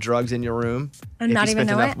ton of drugs in your room. And if not you even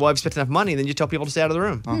spent know enough, it? Well, if you spent enough money, then you tell people to stay out of the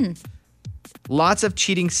room. Hmm. Lots of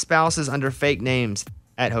cheating spouses under fake names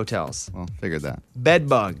at hotels. Well, figured that. Bed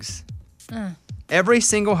bugs. Uh. Every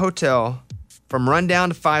single hotel, from rundown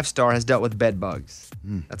to 5-star, has dealt with bed bugs.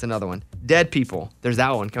 That's another one. Dead people. There's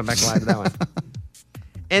that one. Come back alive to that one.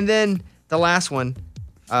 And then the last one.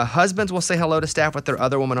 Husbands will say hello to staff with their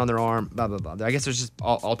other woman on their arm. Blah, blah, blah. I guess there's just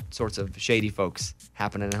all sorts of shady folks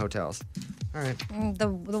happening in hotels. All right. The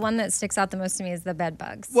one that sticks out the most to me is the bed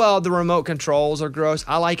bugs. Well, the remote controls are gross.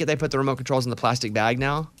 I like it. They put the remote controls in the plastic bag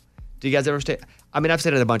now. Do you guys ever stay? I mean, I've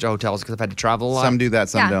stayed at a bunch of hotels because I've had to travel a lot. Some do that,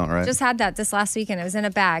 some yeah, don't, right? Just had that this last weekend. It was in a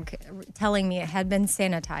bag telling me it had been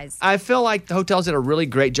sanitized. I feel like the hotels did a really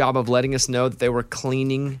great job of letting us know that they were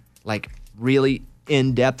cleaning, like really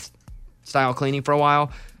in-depth style cleaning for a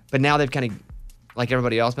while. But now they've kind of, like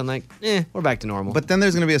everybody else, been like, we're back to normal. But then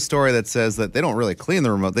there's going to be a story that says that they don't really clean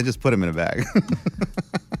the remote. They just put them in a bag.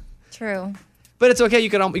 True. But it's okay. You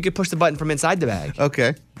could push the button from inside the bag.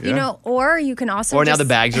 Okay. You know, or you can also Or now just, the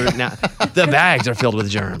bags are filled with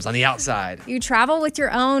germs on the outside. you travel with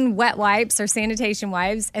your own wet wipes or sanitation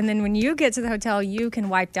wipes, and then when you get to the hotel, you can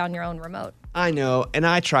wipe down your own remote. I know, and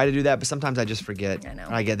I try to do that, but sometimes I just forget. I know.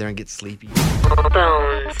 I get there and get sleepy.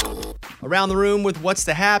 Around the room with What's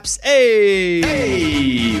the Haps?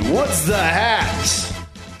 Hey, what's the haps?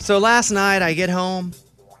 So last night I get home,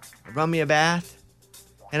 I run me a bath,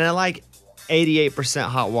 and I like 88%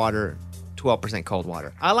 hot water, 12% cold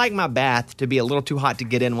water. I like my bath to be a little too hot to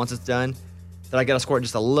get in once it's done, that I gotta squirt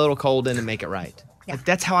just a little cold in and make it right. Like,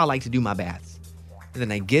 that's how I like to do my baths. And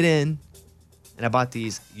then I get in, and I bought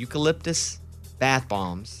these eucalyptus bath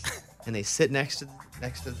bombs, and they sit next to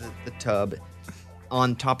the tub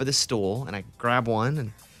on top of the stool, and I grab one,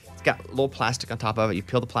 and it's got a little plastic on top of it. You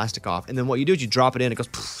peel the plastic off, and then what you do is you drop it in. It goes,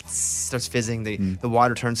 poof, starts fizzing. The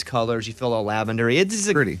water turns colors. You feel a little lavender. It's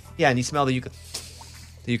pretty. Yeah, and you smell the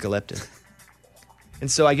eucalyptus. And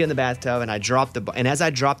so I get in the bathtub, and I drop and as I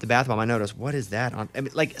drop the bath bomb, I notice, what is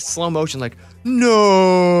that? Like slow motion, like,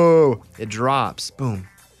 no! It drops. Boom.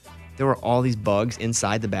 There were all these bugs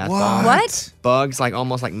inside the bath bomb. What? Bugs, like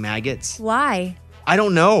almost like maggots. Why? I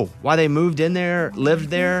don't know why they moved in there, lived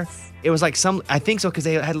there. It was like I think so, because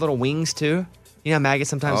they had little wings too. You know how maggots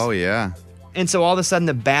sometimes? Oh, yeah. And so all of a sudden,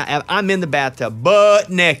 I'm in the bathtub, butt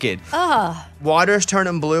naked. Ugh. Water's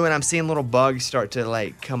turning blue, and I'm seeing little bugs start to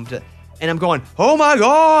like come to, and I'm going, oh my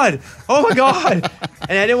God. And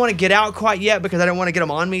I didn't want to get out quite yet because I didn't want to get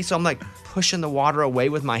them on me. So I'm like pushing the water away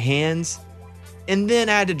with my hands. And then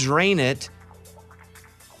I had to drain it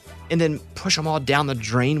and then push them all down the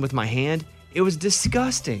drain with my hand. It was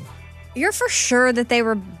disgusting. You're for sure that they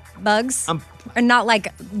were bugs? And not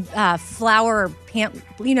like flower pant.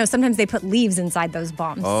 Sometimes they put leaves inside those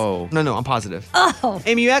bombs. Oh. No, I'm positive. Oh.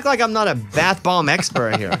 Amy, you act like I'm not a bath bomb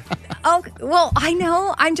expert here. Oh, well, I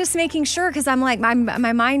know. I'm just making sure because I'm like, my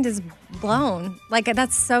mind is blown. Like,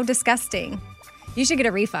 that's so disgusting. You should get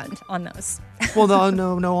a refund on those. Well,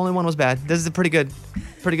 no, only one was bad. This is a pretty good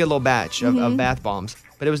little batch of bath bombs,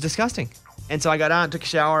 but it was disgusting. And so I got out and took a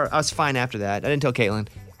shower. I was fine after that. I didn't tell Caitlin.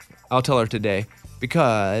 I'll tell her today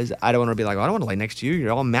because I don't want her to be like, I don't want to lay next to you.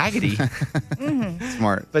 You're all maggoty.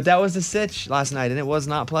 Smart. But that was the sitch last night, and it was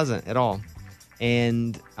not pleasant at all.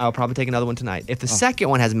 And I'll probably take another one tonight. If the second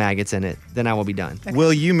one has maggots in it, then I will be done. Okay.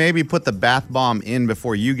 Will you maybe put the bath bomb in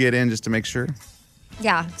before you get in just to make sure?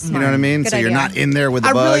 Yeah, smart. You know what I mean? Good so idea. you're not in there with the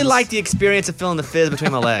I bugs. really like the experience of feeling the fizz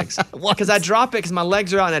between my legs. Because I drop it because my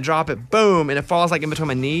legs are out and I drop it, boom, and it falls like in between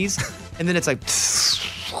my knees. And then it's like,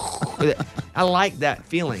 I like that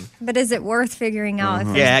feeling. But is it worth figuring out if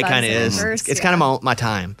there's Yeah, it bugs kind of in is. first? It's kind of my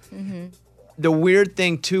time. Mm-hmm. The weird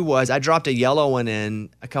thing, too, was I dropped a yellow one in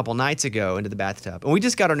a couple nights ago into the bathtub. And we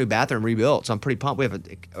just got our new bathroom rebuilt, so I'm pretty pumped. We have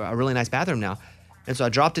a really nice bathroom now. And so I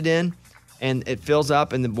dropped it in, and it fills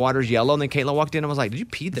up, and the water's yellow. And then Caitlin walked in and was like, did you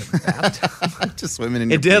pee the bathtub? Just swimming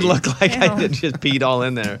in your It did pee. look like I did just peed all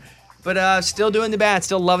in there. But still doing the baths,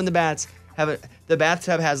 still loving the baths. The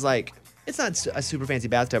bathtub has like, it's not a super fancy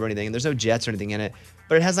bathtub or anything, and there's no jets or anything in it,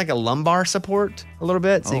 but it has like a lumbar support a little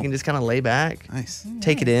bit, so you can just kind of lay back. Nice.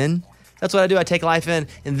 Take it in. That's what I do. I take life in,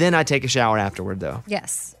 and then I take a shower afterward, though.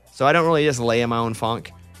 Yes. So I don't really just lay in my own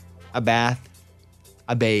funk. I bath,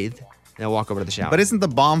 I bathe, and I walk over to the shower. But isn't the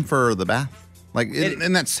bomb for the bath? Like,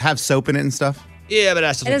 and that's have soap in it and stuff? Yeah, but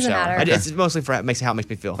I still It take a doesn't shower. matter. It's mostly for how it makes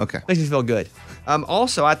me feel. Okay. Makes me feel good.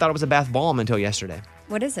 Also, I thought it was a bath bomb until yesterday.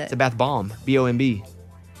 What is it? It's a bath bomb. B-O-M-B.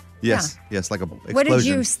 Yes. Yes, like a explosion. What did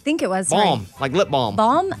you think it was? Balm, like lip balm.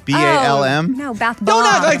 Balm? B-A-L-M? Oh, no, bath bomb. Don't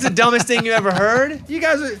act like it's the dumbest thing you ever heard. You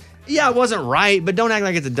guys are, yeah, it wasn't right, but don't act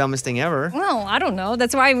like it's the dumbest thing ever. Well, I don't know.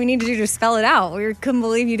 That's why we needed you to spell it out. We couldn't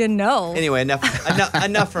believe you didn't know. Anyway,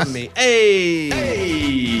 enough from me.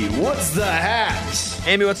 Hey, what's the hatch?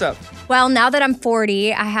 Amy, what's up? Well, now that I'm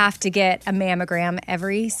 40, I have to get a mammogram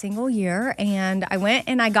every single year. And I went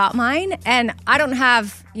and I got mine. And I don't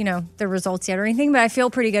have, the results yet or anything, but I feel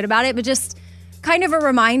pretty good about it. But just kind of a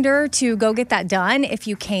reminder to go get that done if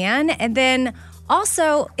you can. And then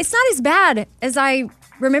also, it's not as bad as I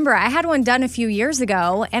remember. I had one done a few years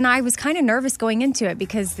ago, and I was kind of nervous going into it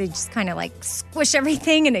because they just kind of like squish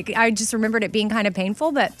everything. And I just remembered it being kind of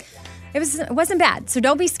painful, but it wasn't bad. So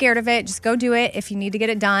don't be scared of it. Just go do it if you need to get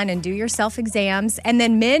it done and do your self-exams. And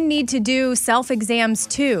then men need to do self-exams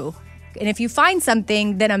too. And if you find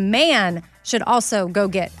something, then a man should also go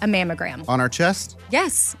get a mammogram. On our chest?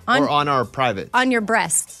 Yes. Or on our private? On your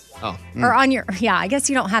breasts. Oh. Or on your, I guess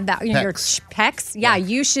you don't have that. Your pecs. Yeah,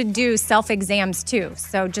 you should do self-exams too.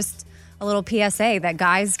 So just a little PSA that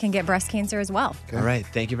guys can get breast cancer as well. Okay. All right.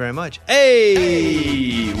 Thank you very much.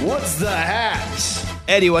 Hey, what's the hatch?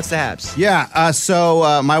 Eddie, what's the haps? Yeah,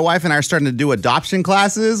 so my wife and I are starting to do adoption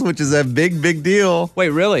classes, which is a big deal. Wait,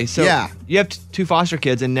 really? So yeah. You have two foster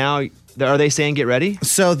kids, and now are they saying get ready?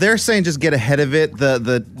 So they're saying just get ahead of it.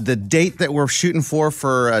 The date that we're shooting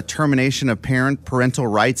for termination of parental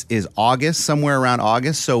rights is August, somewhere around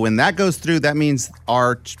August. So when that goes through, that means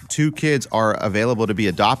our two kids are available to be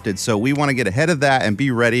adopted. So we want to get ahead of that and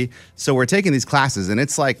be ready. So we're taking these classes, and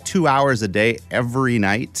it's like 2 hours a day every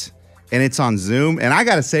night. And it's on Zoom. And I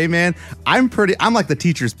got to say, man, I'm like the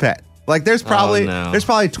teacher's pet. Like there's probably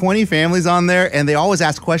 20 families on there, and they always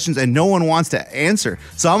ask questions and no one wants to answer.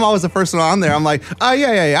 So I'm always the first one on there. I'm like, oh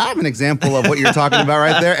yeah. I'm an example of what you're talking about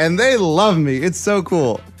right there. And they love me. It's so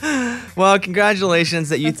cool. Well, congratulations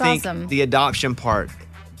that you That's think awesome. the adoption part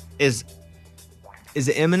is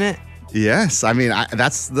it imminent? Yes. I mean,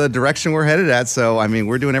 that's the direction we're headed at. So, I mean,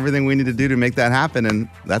 we're doing everything we need to do to make that happen. And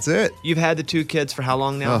that's it. You've had the two kids for how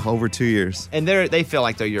long now? Over 2 years. And they feel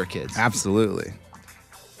like they're your kids. Absolutely.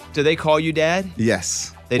 Do they call you dad?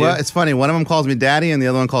 Yes. They do? Well, it's funny. One of them calls me daddy and the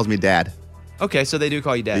other one calls me dad. Okay, so they do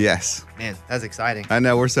call you dad. Yes. Man, that's exciting. I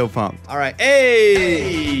know. We're so pumped. All right.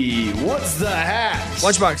 Hey, what's the hatch?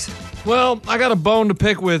 Lunchbox. Well, I got a bone to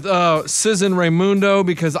pick with Sis and Raymundo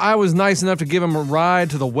because I was nice enough to give him a ride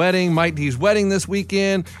to the wedding, Mike D's wedding this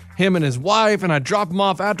weekend, him and his wife, and I dropped him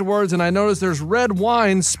off afterwards, and I noticed there's red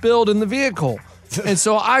wine spilled in the vehicle. And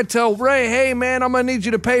so I tell Ray, hey, man, I'm going to need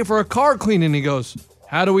you to pay for a car cleaning. He goes,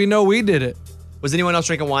 how do we know we did it? Was anyone else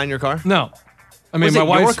drinking wine in your car? No. I mean, was my it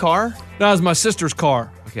wife's your car? That was my sister's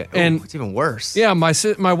car. Okay. And it's even worse. Yeah, my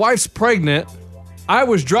wife's pregnant. I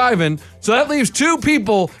was driving, so that leaves 2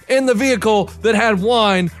 people in the vehicle that had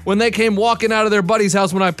wine when they came walking out of their buddy's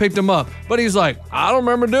house when I picked them up. But he's like, I don't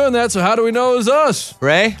remember doing that, so how do we know it was us?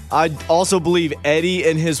 Ray? I also believe Eddie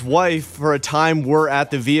and his wife for a time were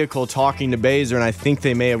at the vehicle talking to Baser, and I think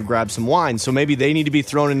they may have grabbed some wine, so maybe they need to be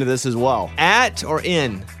thrown into this as well. At or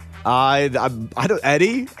in? I don't.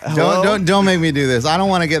 Eddie, Don't make me do this. I don't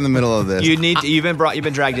want to get in the middle of this. You've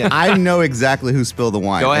been dragged in. I know exactly who spilled the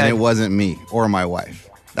wine, Go ahead. and it wasn't me or my wife.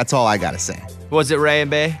 That's all I gotta say. Was it Ray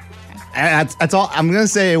and Bay? And that's all. I'm gonna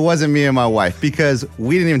say it wasn't me and my wife because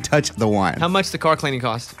we didn't even touch the wine. How much the car cleaning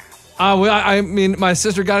cost? I mean, my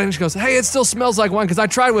sister got it and she goes, hey, it still smells like wine because I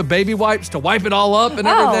tried with baby wipes to wipe it all up and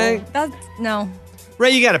everything. No. Ray,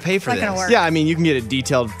 you got to pay for It's not gonna this. work. Yeah, I mean, you can get a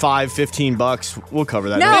detailed $15. We'll cover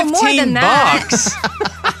that. No, more than that.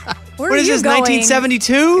 Where What are is you this, going?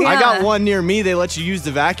 1972? I got Yeah. one near me. They let you use the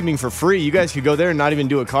vacuuming for free. You guys could go there and not even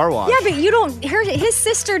do a car wash. Yeah, but you don't. His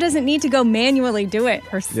sister doesn't need to go manually do it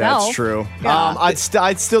herself. Yeah, that's true. Yeah. I'd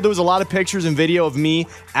still, there was a lot of pictures and video of me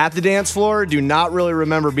at the dance floor. Do not really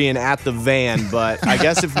remember being at the van, but I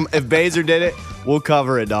guess if Baser did it, we'll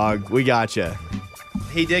cover it, dog. We got you.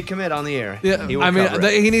 He did commit on the air. Yeah, He will I mean, cover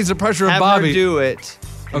it. he needs the pressure of Have Bobby. her do it,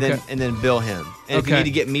 and, Okay. then bill him. And if you Okay. need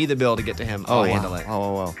to get me the bill to get to him, I'll handle it.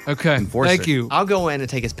 Oh. Okay, Enforce thank it. you. I'll go in and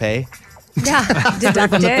take his pay. Yeah,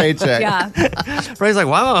 deduct from the it. paycheck. Yeah. Ray's like,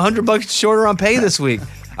 wow, $100 shorter on pay this week.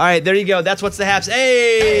 All right, there you go. That's What's the Haps.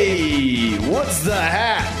 Hey, what's the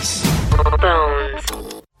haps?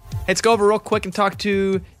 Let's go over real quick and talk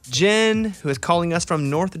to Jen, who is calling us from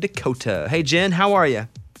North Dakota. Hey, Jen, how are you?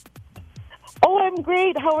 Oh, I'm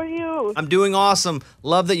great. How are you? I'm doing awesome.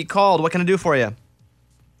 Love that you called. What can I do for you?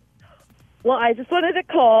 Well, I just wanted to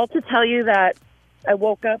call to tell you that I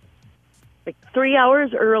woke up like 3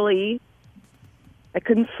 hours early. I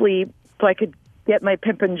couldn't sleep, so I could get my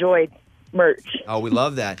Pimp and Joy merch. Oh, we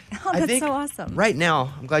love that. Oh, that's so awesome. Right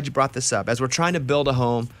now, I'm glad you brought this up. As we're trying to build a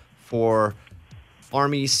home for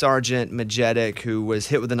Army Sergeant Majetic, who was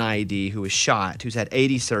hit with an IED, who was shot, who's had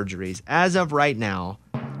 80 surgeries. As of right now,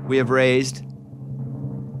 we have raised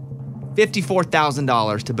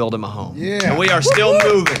 $54,000 to build him a home. Yeah. And we are still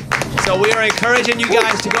moving. So we are encouraging you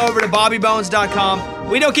guys to go over to BobbyBones.com.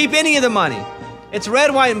 We don't keep any of the money. It's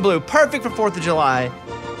red, white, and blue. Perfect for 4th of July.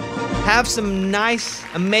 Have some nice,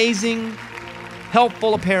 amazing,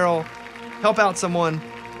 helpful apparel. Help out someone.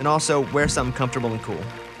 And also wear something comfortable and cool.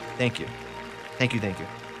 Thank you. Thank you, thank you.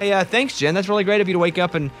 Hey, thanks, Jen. That's really great of you to wake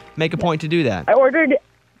up and make a point to do that. I ordered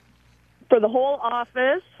for the whole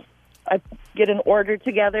office. I get an order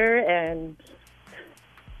together, and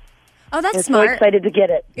Oh, that's I'm smart. so excited to get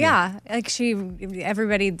it. Yeah, like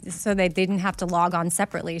everybody, so they didn't have to log on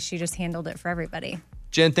separately. She just handled it for everybody.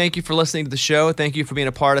 Jen, thank you for listening to the show. Thank you for being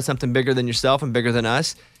a part of something bigger than yourself and bigger than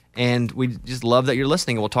us. And we just love that you're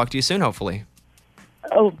listening, and we'll talk to you soon, hopefully.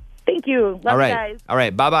 Oh, thank you. Love All right. you guys. All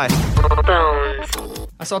right. Bye-bye.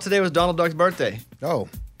 I saw today was Donald Duck's birthday. Oh.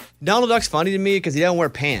 Donald Duck's funny to me because he doesn't wear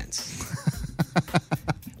pants.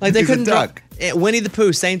 Like they He's a couldn't draw. duck. Winnie the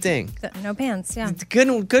Pooh, same thing. No pants, yeah.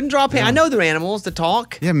 Couldn't draw pants. I know they're animals that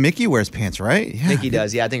talk. Yeah, Mickey wears pants, right? Yeah. Mickey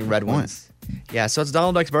does. Yeah, I think red ones. Yeah, so it's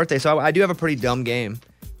Donald Duck's birthday. So I do have a pretty dumb game.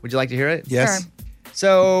 Would you like to hear it? Yes. Sure.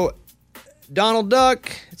 So Donald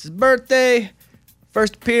Duck, it's his birthday.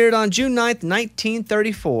 First appeared on June 9th,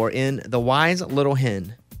 1934 in The Wise Little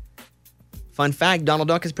Hen. Fun fact, Donald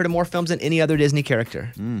Duck has appeared in more films than any other Disney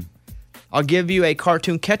character. I'll give you a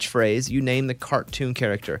cartoon catchphrase. You name the cartoon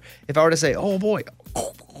character. If I were to say, oh boy, I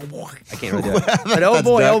can't really do it. But oh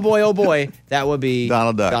boy, Duck. oh boy, oh boy, that would be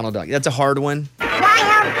Donald Duck. Donald Duck. That's a hard one.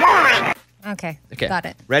 Okay, Okay. got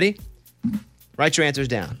it. Ready? Write your answers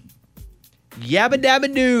down. Yabba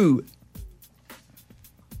dabba doo.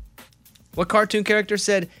 What cartoon character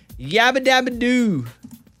said yabba dabba doo?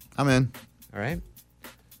 I'm in. All right.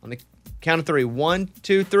 On the count of 3. 1,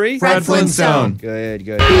 2, 3. Fred Flintstone. Good,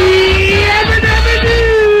 good.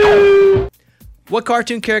 What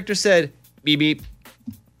cartoon character said beep beep?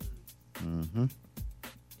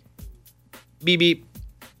 Beep beep.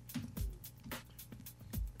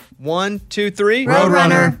 1, 2, 3.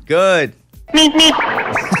 Roadrunner. Good. Meep meep.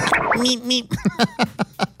 Meep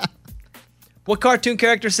meep. What cartoon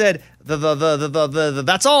character said the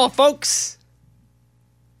that's all, folks?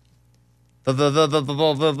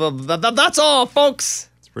 That's all, folks.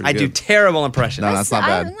 pretty I do good. terrible impressions. No, that's not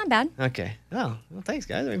bad. Not bad. Okay. Oh, well, thanks,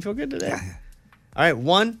 guys. I feel good today. All right,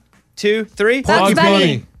 1, 2, 3. Bugs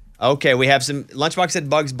Bunny. Okay, we have some. Lunchbox said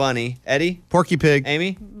Bugs Bunny. Eddie? Porky Pig.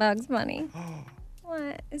 Amy? Bugs Bunny.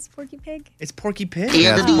 What is Porky Pig? It's Porky Pig.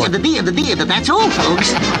 Yeah, it's Porky. That's all,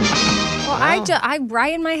 folks. Well, I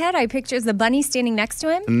right in my head, I picture is the bunny standing next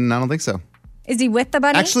to him. I don't think so. Is he with the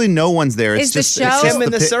bunny? Actually, no one's there. It's Is the just show- it's just Him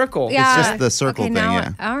in the circle. It's just the circle okay, thing. now,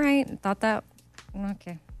 Yeah. All right. Thought that.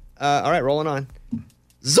 Okay. All right, rolling on.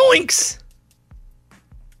 Zoinks!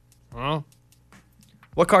 Huh?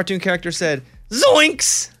 What cartoon character said,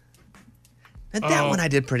 Zoinks? And that one I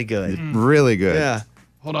did pretty good. Really good. Yeah.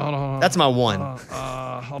 Hold on. That's my one.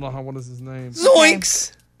 Hold on. What is his name?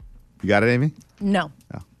 Zoinks! You got it, Amy? No.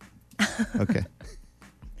 Okay.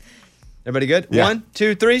 Everybody good? Yeah. 1,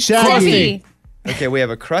 2, 3. Krusty. Okay, we have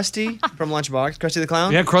a Krusty from Lunchbox. Krusty the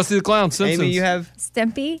Clown? Yeah, Krusty the Clown, Simpsons. Amy, you have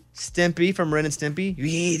Stimpy. Stimpy from Ren and Stimpy. You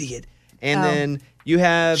idiot. And Oh. then you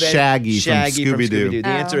have Shaggy from from Scooby-Doo. The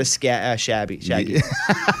answer is Shabby. Shaggy.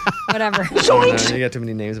 Whatever. You got too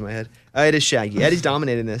many names in my head. It is Shaggy. Eddie's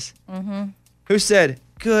dominating this. Mm-hmm. Who said,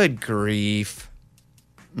 good grief?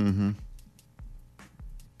 Mm-hmm.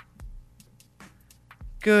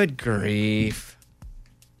 Good grief.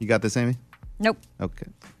 You got this, Amy? Nope. Okay.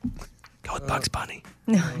 Go with Bugs Bunny.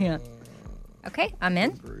 No. Yeah. Okay, I'm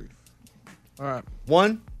in. All right.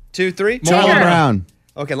 1, 2, 3. Charlie Brown.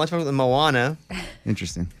 Okay, Lunchbox went with Moana.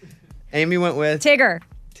 Interesting. Amy went with Tigger.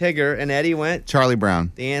 Tigger, and Eddie went. Charlie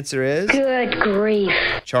Brown. The answer is Good grief.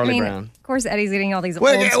 Charlie Brown. Of course, Eddie's getting all these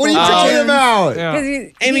Wait, old what school are you talking cartoons. about? Yeah.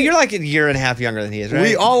 'Cause Amy, you're like a year and a half younger than he is, right?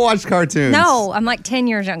 We all watch cartoons. No, I'm like 10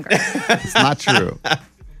 years younger. It's not true.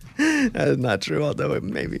 That is not true, although it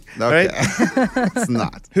maybe. Okay. Right? It's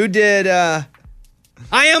not. Who did I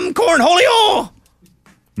am Cornholio?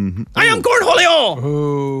 Mm-hmm. I am Cornholio!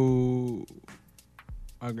 Oh,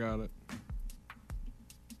 I got it.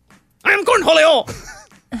 I am Cornholio!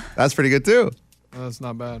 That's pretty good too. That's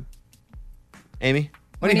not bad. Amy,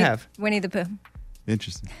 what do you have? Winnie the Pooh.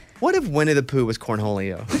 Interesting. What if Winnie the Pooh was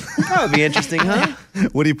Cornholio? That would be interesting, huh?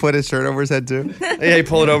 Would he put his shirt over his head too? Yeah, you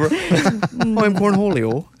pull it over. Oh, I'm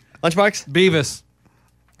Cornholio. Lunchbox? Beavis.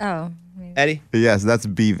 Oh. Eddie? Yes, that's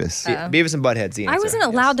Beavis. Beavis and Butthead's the answer. I wasn't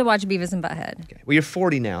allowed to watch Beavis and Butthead. Okay. Well, you're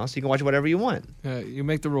 40 now, so you can watch whatever you want. Yeah, you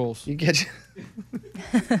make the rules. You get.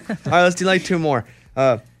 All right, let's do like two more.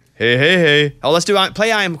 Hey. Oh, let's do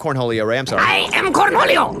play I am Cornholio, Ray. I'm sorry. I am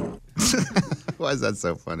Cornholio. Why is that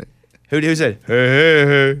so funny? Who said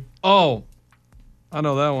hey? Oh, I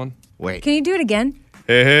know that one. Wait. Can you do it again?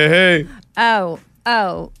 Hey. Oh.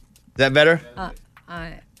 Is that better?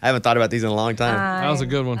 I I haven't thought about these in a long time. That was a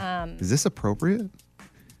good one. Is this appropriate?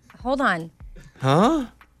 Hold on. Huh?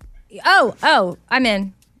 Oh, I'm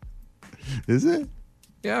in. Is it?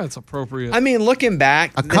 Yeah, it's appropriate. I mean, looking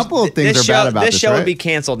back, A couple of things are bad about this, show right? would be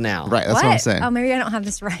canceled now. Right, that's what I'm saying. Oh, maybe I don't have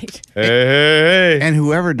this right. Hey. And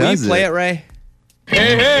whoever Will does you play it, Ray?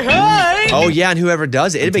 Hey. Oh yeah, and whoever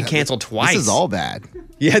does it, it'd been canceled twice. This is all bad.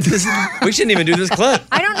 Yeah, we shouldn't even do this clip.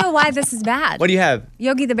 I don't know why this is bad. What do you have?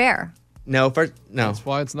 Yogi the Bear. No. That's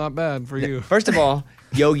why it's not bad for you. First of all,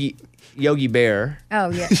 Yogi Bear.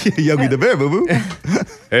 Oh, yeah. Yogi the Bear, boo boo.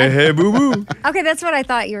 Hey, boo boo. Okay, that's what I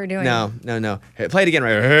thought you were doing. No. Hey, play it again,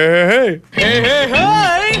 Ray.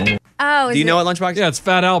 Hey. Oh, Do you know what Lunchbox? Yeah, it's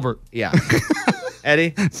Fat Albert. Yeah.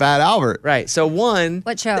 Eddie? Fat Albert. Right. So one.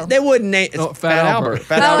 What show? They wouldn't name Fat Albert.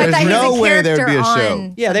 Fat Oh, I Albert. thought he was a no way there'd be a character show.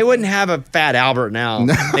 on- Yeah, they wouldn't have a Fat Albert now.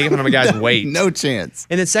 Making fun of a guy's weight. No chance.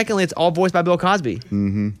 And then secondly, it's all voiced by Bill Cosby.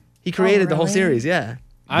 Mm-hmm. He created the whole really? series. Yeah.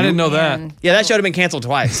 I didn't know that. Yeah, that should have been canceled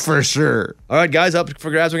twice. For sure. All right, guys, up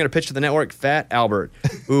for grabs. We're going to pitch to the network Fat Albert.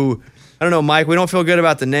 Ooh, I don't know, Mike. We don't feel good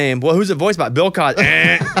about the name. Well, who's it voiced by? Bill Cosby.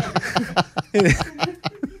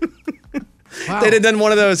 Wow. They'd have done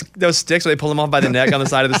one of those sticks where they pull him off by the neck on the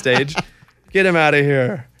side of the stage. Get him out of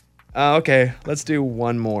here. Okay, let's do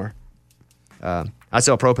one more. I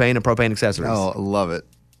sell propane and propane accessories. Oh, love it.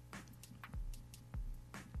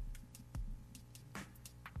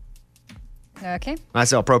 Okay. I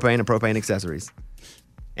sell propane and propane accessories.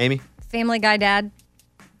 Amy? Family Guy dad.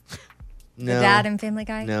 No. The dad in Family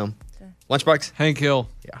Guy. No. Lunchbox? Hank Hill.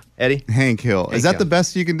 Yeah. Eddie? Hank Hill. Is that Hill. the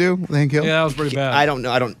best you can do with Hank Hill? Yeah, that was pretty bad. I don't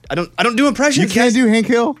know. I don't do impressions. You can't do Hank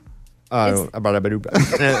Hill? Can you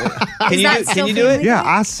that still do it? Family Yeah,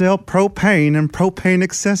 I sell propane and propane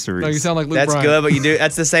accessories. No, you sound like Luke That's Bryan. good, but you do.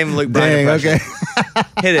 That's the same Luke Bryan Dang, impression. okay.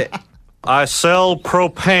 Hit it. I sell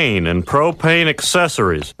propane and propane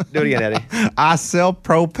accessories. Do it again, Eddie. I sell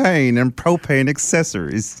propane and propane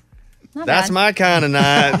accessories. Not That's bad. my kind of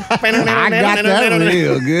night. I got that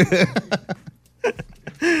real good.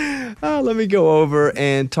 Let me go over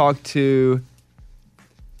and talk to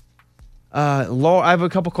Laura. I have a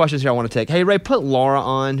couple questions here I want to take. Hey, Ray, put Laura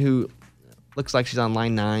on, who looks like she's on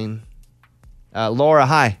line 9. Laura,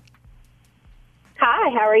 hi. Hi,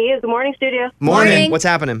 how are you? Good morning, studio. Morning. What's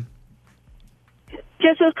happening?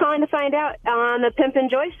 Just was calling to find out on the Pimp and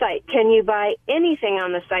Joy site, can you buy anything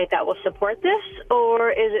on the site that will support this, or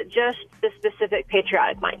is it just the specific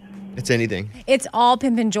patriotic line? It's anything. It's all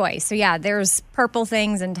Pimp and Joy. So yeah, there's purple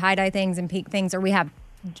things and tie-dye things and pink things, or we have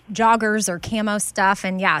joggers or camo stuff.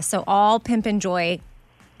 And yeah, so all Pimp and Joy,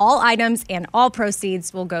 all items and all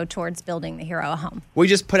proceeds will go towards building the hero a home. We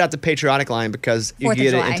just put out the patriotic line because you 4th of get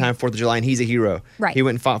it July. in time for 4th of July, and he's a hero. Right. He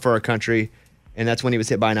went and fought for our country, and that's when he was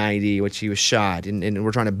hit by an IED, which he was shot, and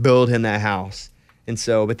we're trying to build him that house. And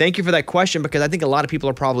so, but thank you for that question, because I think a lot of people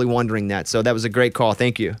are probably wondering that. So that was a great call.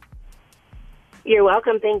 Thank you. You're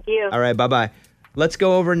welcome. Thank you. All right, bye-bye. Let's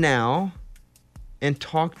go over now and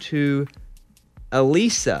talk to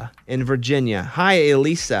Elisa in Virginia. Hi,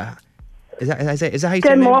 Elisa. Is that how you say your Good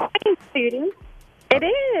name? morning, students. It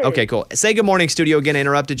is. Okay, cool. Say good morning, studio again. I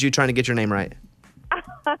interrupted you trying to get your name right.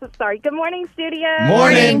 Sorry. Good morning, studio.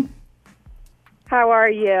 Morning. How are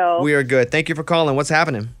you? We are good. Thank you for calling. What's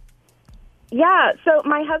happening? Yeah, so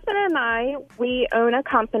my husband and I, we own a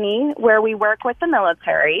company where we work with the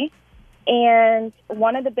military. And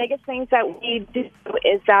one of the biggest things that we do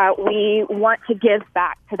is that we want to give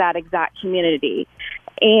back to that exact community.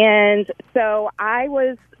 And so I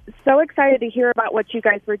was so excited to hear about what you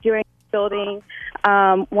guys were doing, building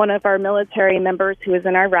one of our military members who is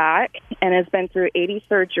in Iraq and has been through 80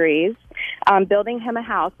 surgeries, building him a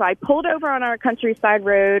house. So I pulled over on our countryside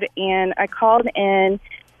road and I called in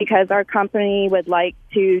because our company would like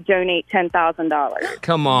to donate $10,000.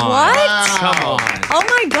 Come on. What? Come on. Oh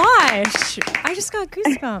my gosh. I just got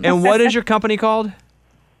goosebumps. And what is your company called?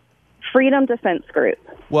 Freedom Defense Group.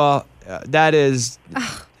 Well, that is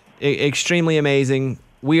extremely amazing.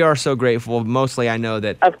 We are so grateful. Mostly, I know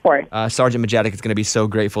that of course Sergeant Majetic is going to be so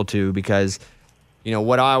grateful too, because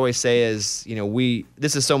what I always say is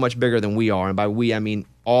this is so much bigger than we are, and by we I mean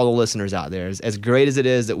all the listeners out there. As great as it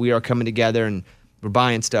is that we are coming together and we're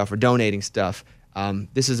buying stuff, we're donating stuff.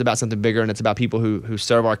 This is about something bigger, and it's about people who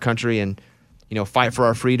serve our country and fight for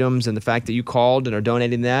our freedoms. And the fact that you called and are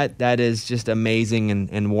donating that is just amazing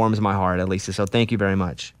and warms my heart, Elisa. So thank you very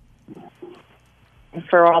much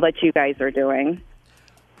for all that you guys are doing.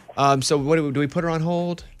 So what do we put her on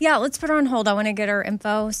hold? Yeah, let's put her on hold. I want to get her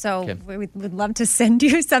info. So we would love to send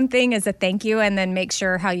you something as a thank you, and then make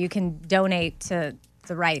sure how you can donate to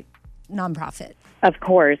the right nonprofit. Of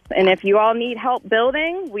course. And if you all need help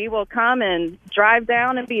building, we will come and drive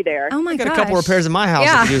down and be there. Oh my I got gosh. a couple repairs in my house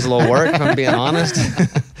that could use a little work, if I'm being honest.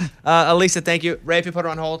 Elisa, thank you. Ray, if you put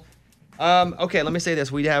her on hold. Okay, let me say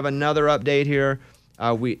this. We have another update here.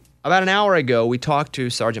 About an hour ago, we talked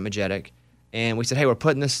to Sergeant Majetic, and we said, hey, we're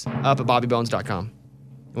putting this up at bobbybones.com.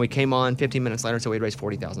 And we came on 15 minutes later and said we'd raised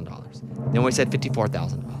 $40,000. Then we said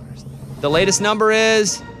 $54,000. The latest number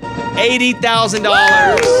is $80,000.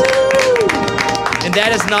 And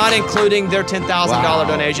that is not including their $10,000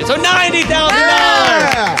 donation. So $90,000!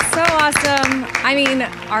 Yeah! So awesome. I mean,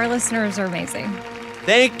 our listeners are amazing.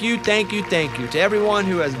 Thank you to everyone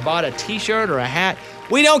who has bought a t-shirt or a hat.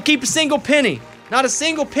 We don't keep a single penny. Not a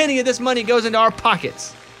single penny of this money goes into our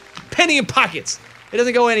pockets. Penny in pockets. It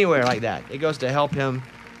doesn't go anywhere like that. It goes to help him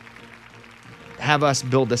have us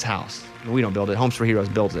build this house. We don't build it. Homes for Heroes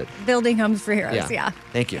builds it. Building Homes for Heroes, yeah.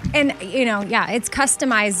 Thank you. And, it's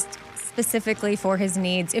customized specifically for his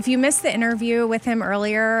needs. If you missed the interview with him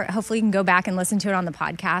earlier, hopefully you can go back and listen to it on the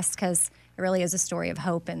podcast, because it really is a story of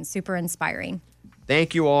hope and super inspiring.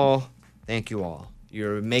 Thank you all. Thank you all.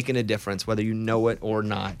 You're making a difference, whether you know it or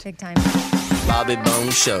not. Big time. Bobby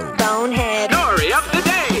Bones Show. Bonehead. Story of the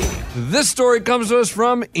day. This story comes to us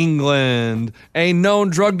from England. A known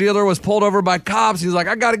drug dealer was pulled over by cops. He's like,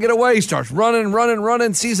 I got to get away. He starts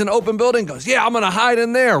running, sees an open building, goes, yeah, I'm going to hide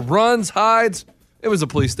in there. Runs, hides. It was a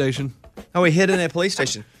police station. Oh, he hid in a police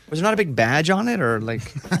station. Was there not a big badge on it, or like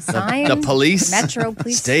sign? The police? Metro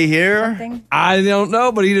police. Stay here? Something? I don't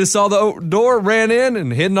know, but he just saw the door, ran in,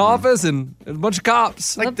 and hid in the office, and a bunch of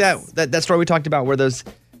cops. Like that story we talked about where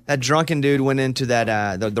that drunken dude went into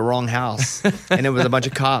that the wrong house, and it was a bunch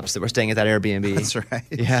of cops that were staying at that Airbnb. That's right.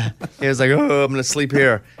 Yeah. He was like, oh, I'm going to sleep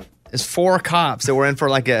here. There's 4 cops that were in for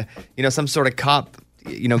like some sort of cop,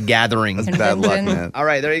 gathering. That's bad luck, man. All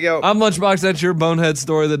right, there you go. I'm Lunchbox. That's your bonehead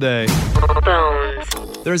story of the day.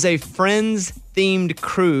 There's a Friends-themed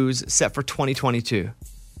cruise set for 2022,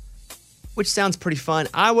 which sounds pretty fun.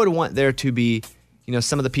 I would want there to be,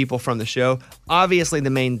 some of the people from the show. Obviously,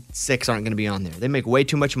 the main 6 aren't going to be on there. They make way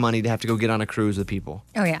too much money to have to go get on a cruise with people.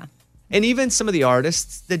 Oh, yeah. And even some of the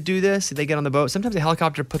artists that do this, they get on the boat. Sometimes the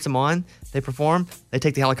helicopter puts them on, they perform, they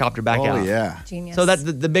take the helicopter back out. Oh, yeah. Genius. So that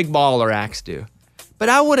the big baller acts do. But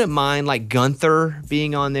I wouldn't mind like Gunther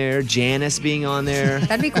being on there, Janice being on there.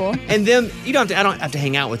 That'd be cool. And them, I don't have to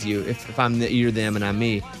hang out with you if you're them and I'm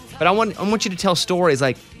me. But I want you to tell stories.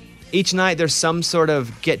 Like each night there's some sort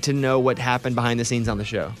of get to know what happened behind the scenes on the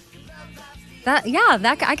show.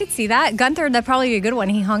 I could see that. Gunther, that'd probably be a good one.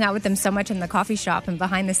 He hung out with them so much in the coffee shop and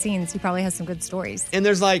behind the scenes. He probably has some good stories. And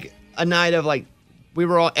there's like a night of like, we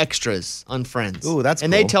were all extras on Friends. Ooh, that's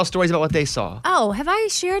And cool. they tell stories about what they saw. Oh, have I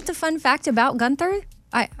shared the fun fact about Gunther?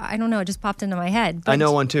 I don't know. It just popped into my head. I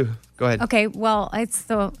know one too. Go ahead. Okay, well,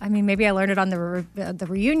 maybe I learned it on the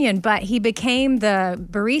reunion, but he became the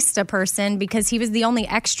barista person because he was the only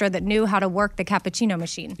extra that knew how to work the cappuccino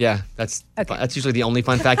machine. Yeah, that's usually the only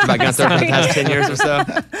fun fact about Gunther for the past 10 years or so.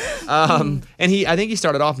 And I think he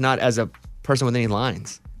started off not as a person with any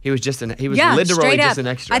lines. He was literally just an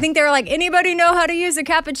extra. I think they were like, anybody know how to use a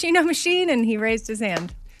cappuccino machine? And he raised his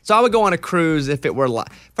hand. So I would go on a cruise if it were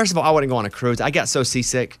first of all, I wouldn't go on a cruise. I got so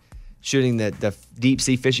seasick shooting the deep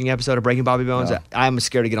sea fishing episode of Breaking Bobby Bones. I'm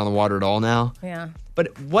scared to get on the water at all now. Yeah.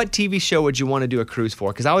 But what TV show would you want to do a cruise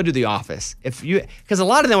for? Because I would do The Office. Because a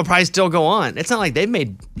lot of them would probably still go on. It's not like they've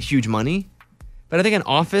made huge money. But I think an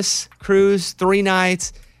Office cruise, 3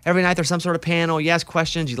 nights, every night there's some sort of panel. You ask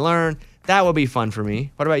questions, you learn. That would be fun for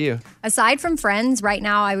me. What about you? Aside from Friends, right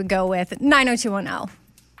now I would go with 90210.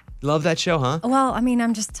 Love that show, huh? Well, I mean,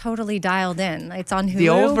 I'm just totally dialed in. It's on Hulu. The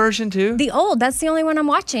old version too? The old. That's the only one I'm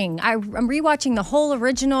watching. I'm rewatching the whole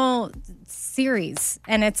original series,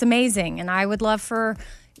 and it's amazing. And I would love for,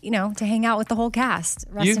 to hang out with the whole cast.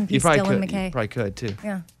 Rest in peace, Dylan McKay. You probably could too.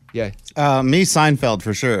 Yeah. Yeah. Me, Seinfeld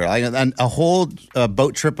for sure. And a whole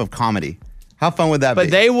boat trip of comedy. How fun would that be?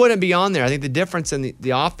 But they wouldn't be on there. I think the difference in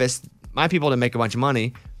the Office, my people didn't make a bunch of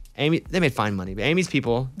money. Amy, they made fine money, but Amy's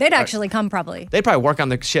people, they'd actually come probably. They'd probably work on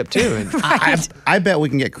the ship too. And I bet we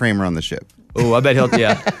can get Kramer on the ship. Oh, I bet he'll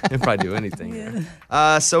probably do anything.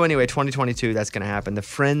 Yeah. So anyway, 2022, that's going to happen. The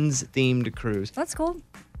Friends-themed cruise. That's cool.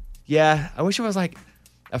 Yeah, I wish it was like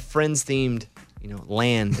a Friends-themed,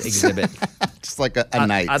 land exhibit. Just like a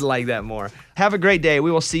night. I'd like that more. Have a great day.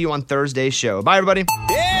 We will see you on Thursday's show. Bye, everybody.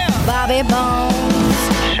 Bobby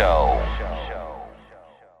Bones Show.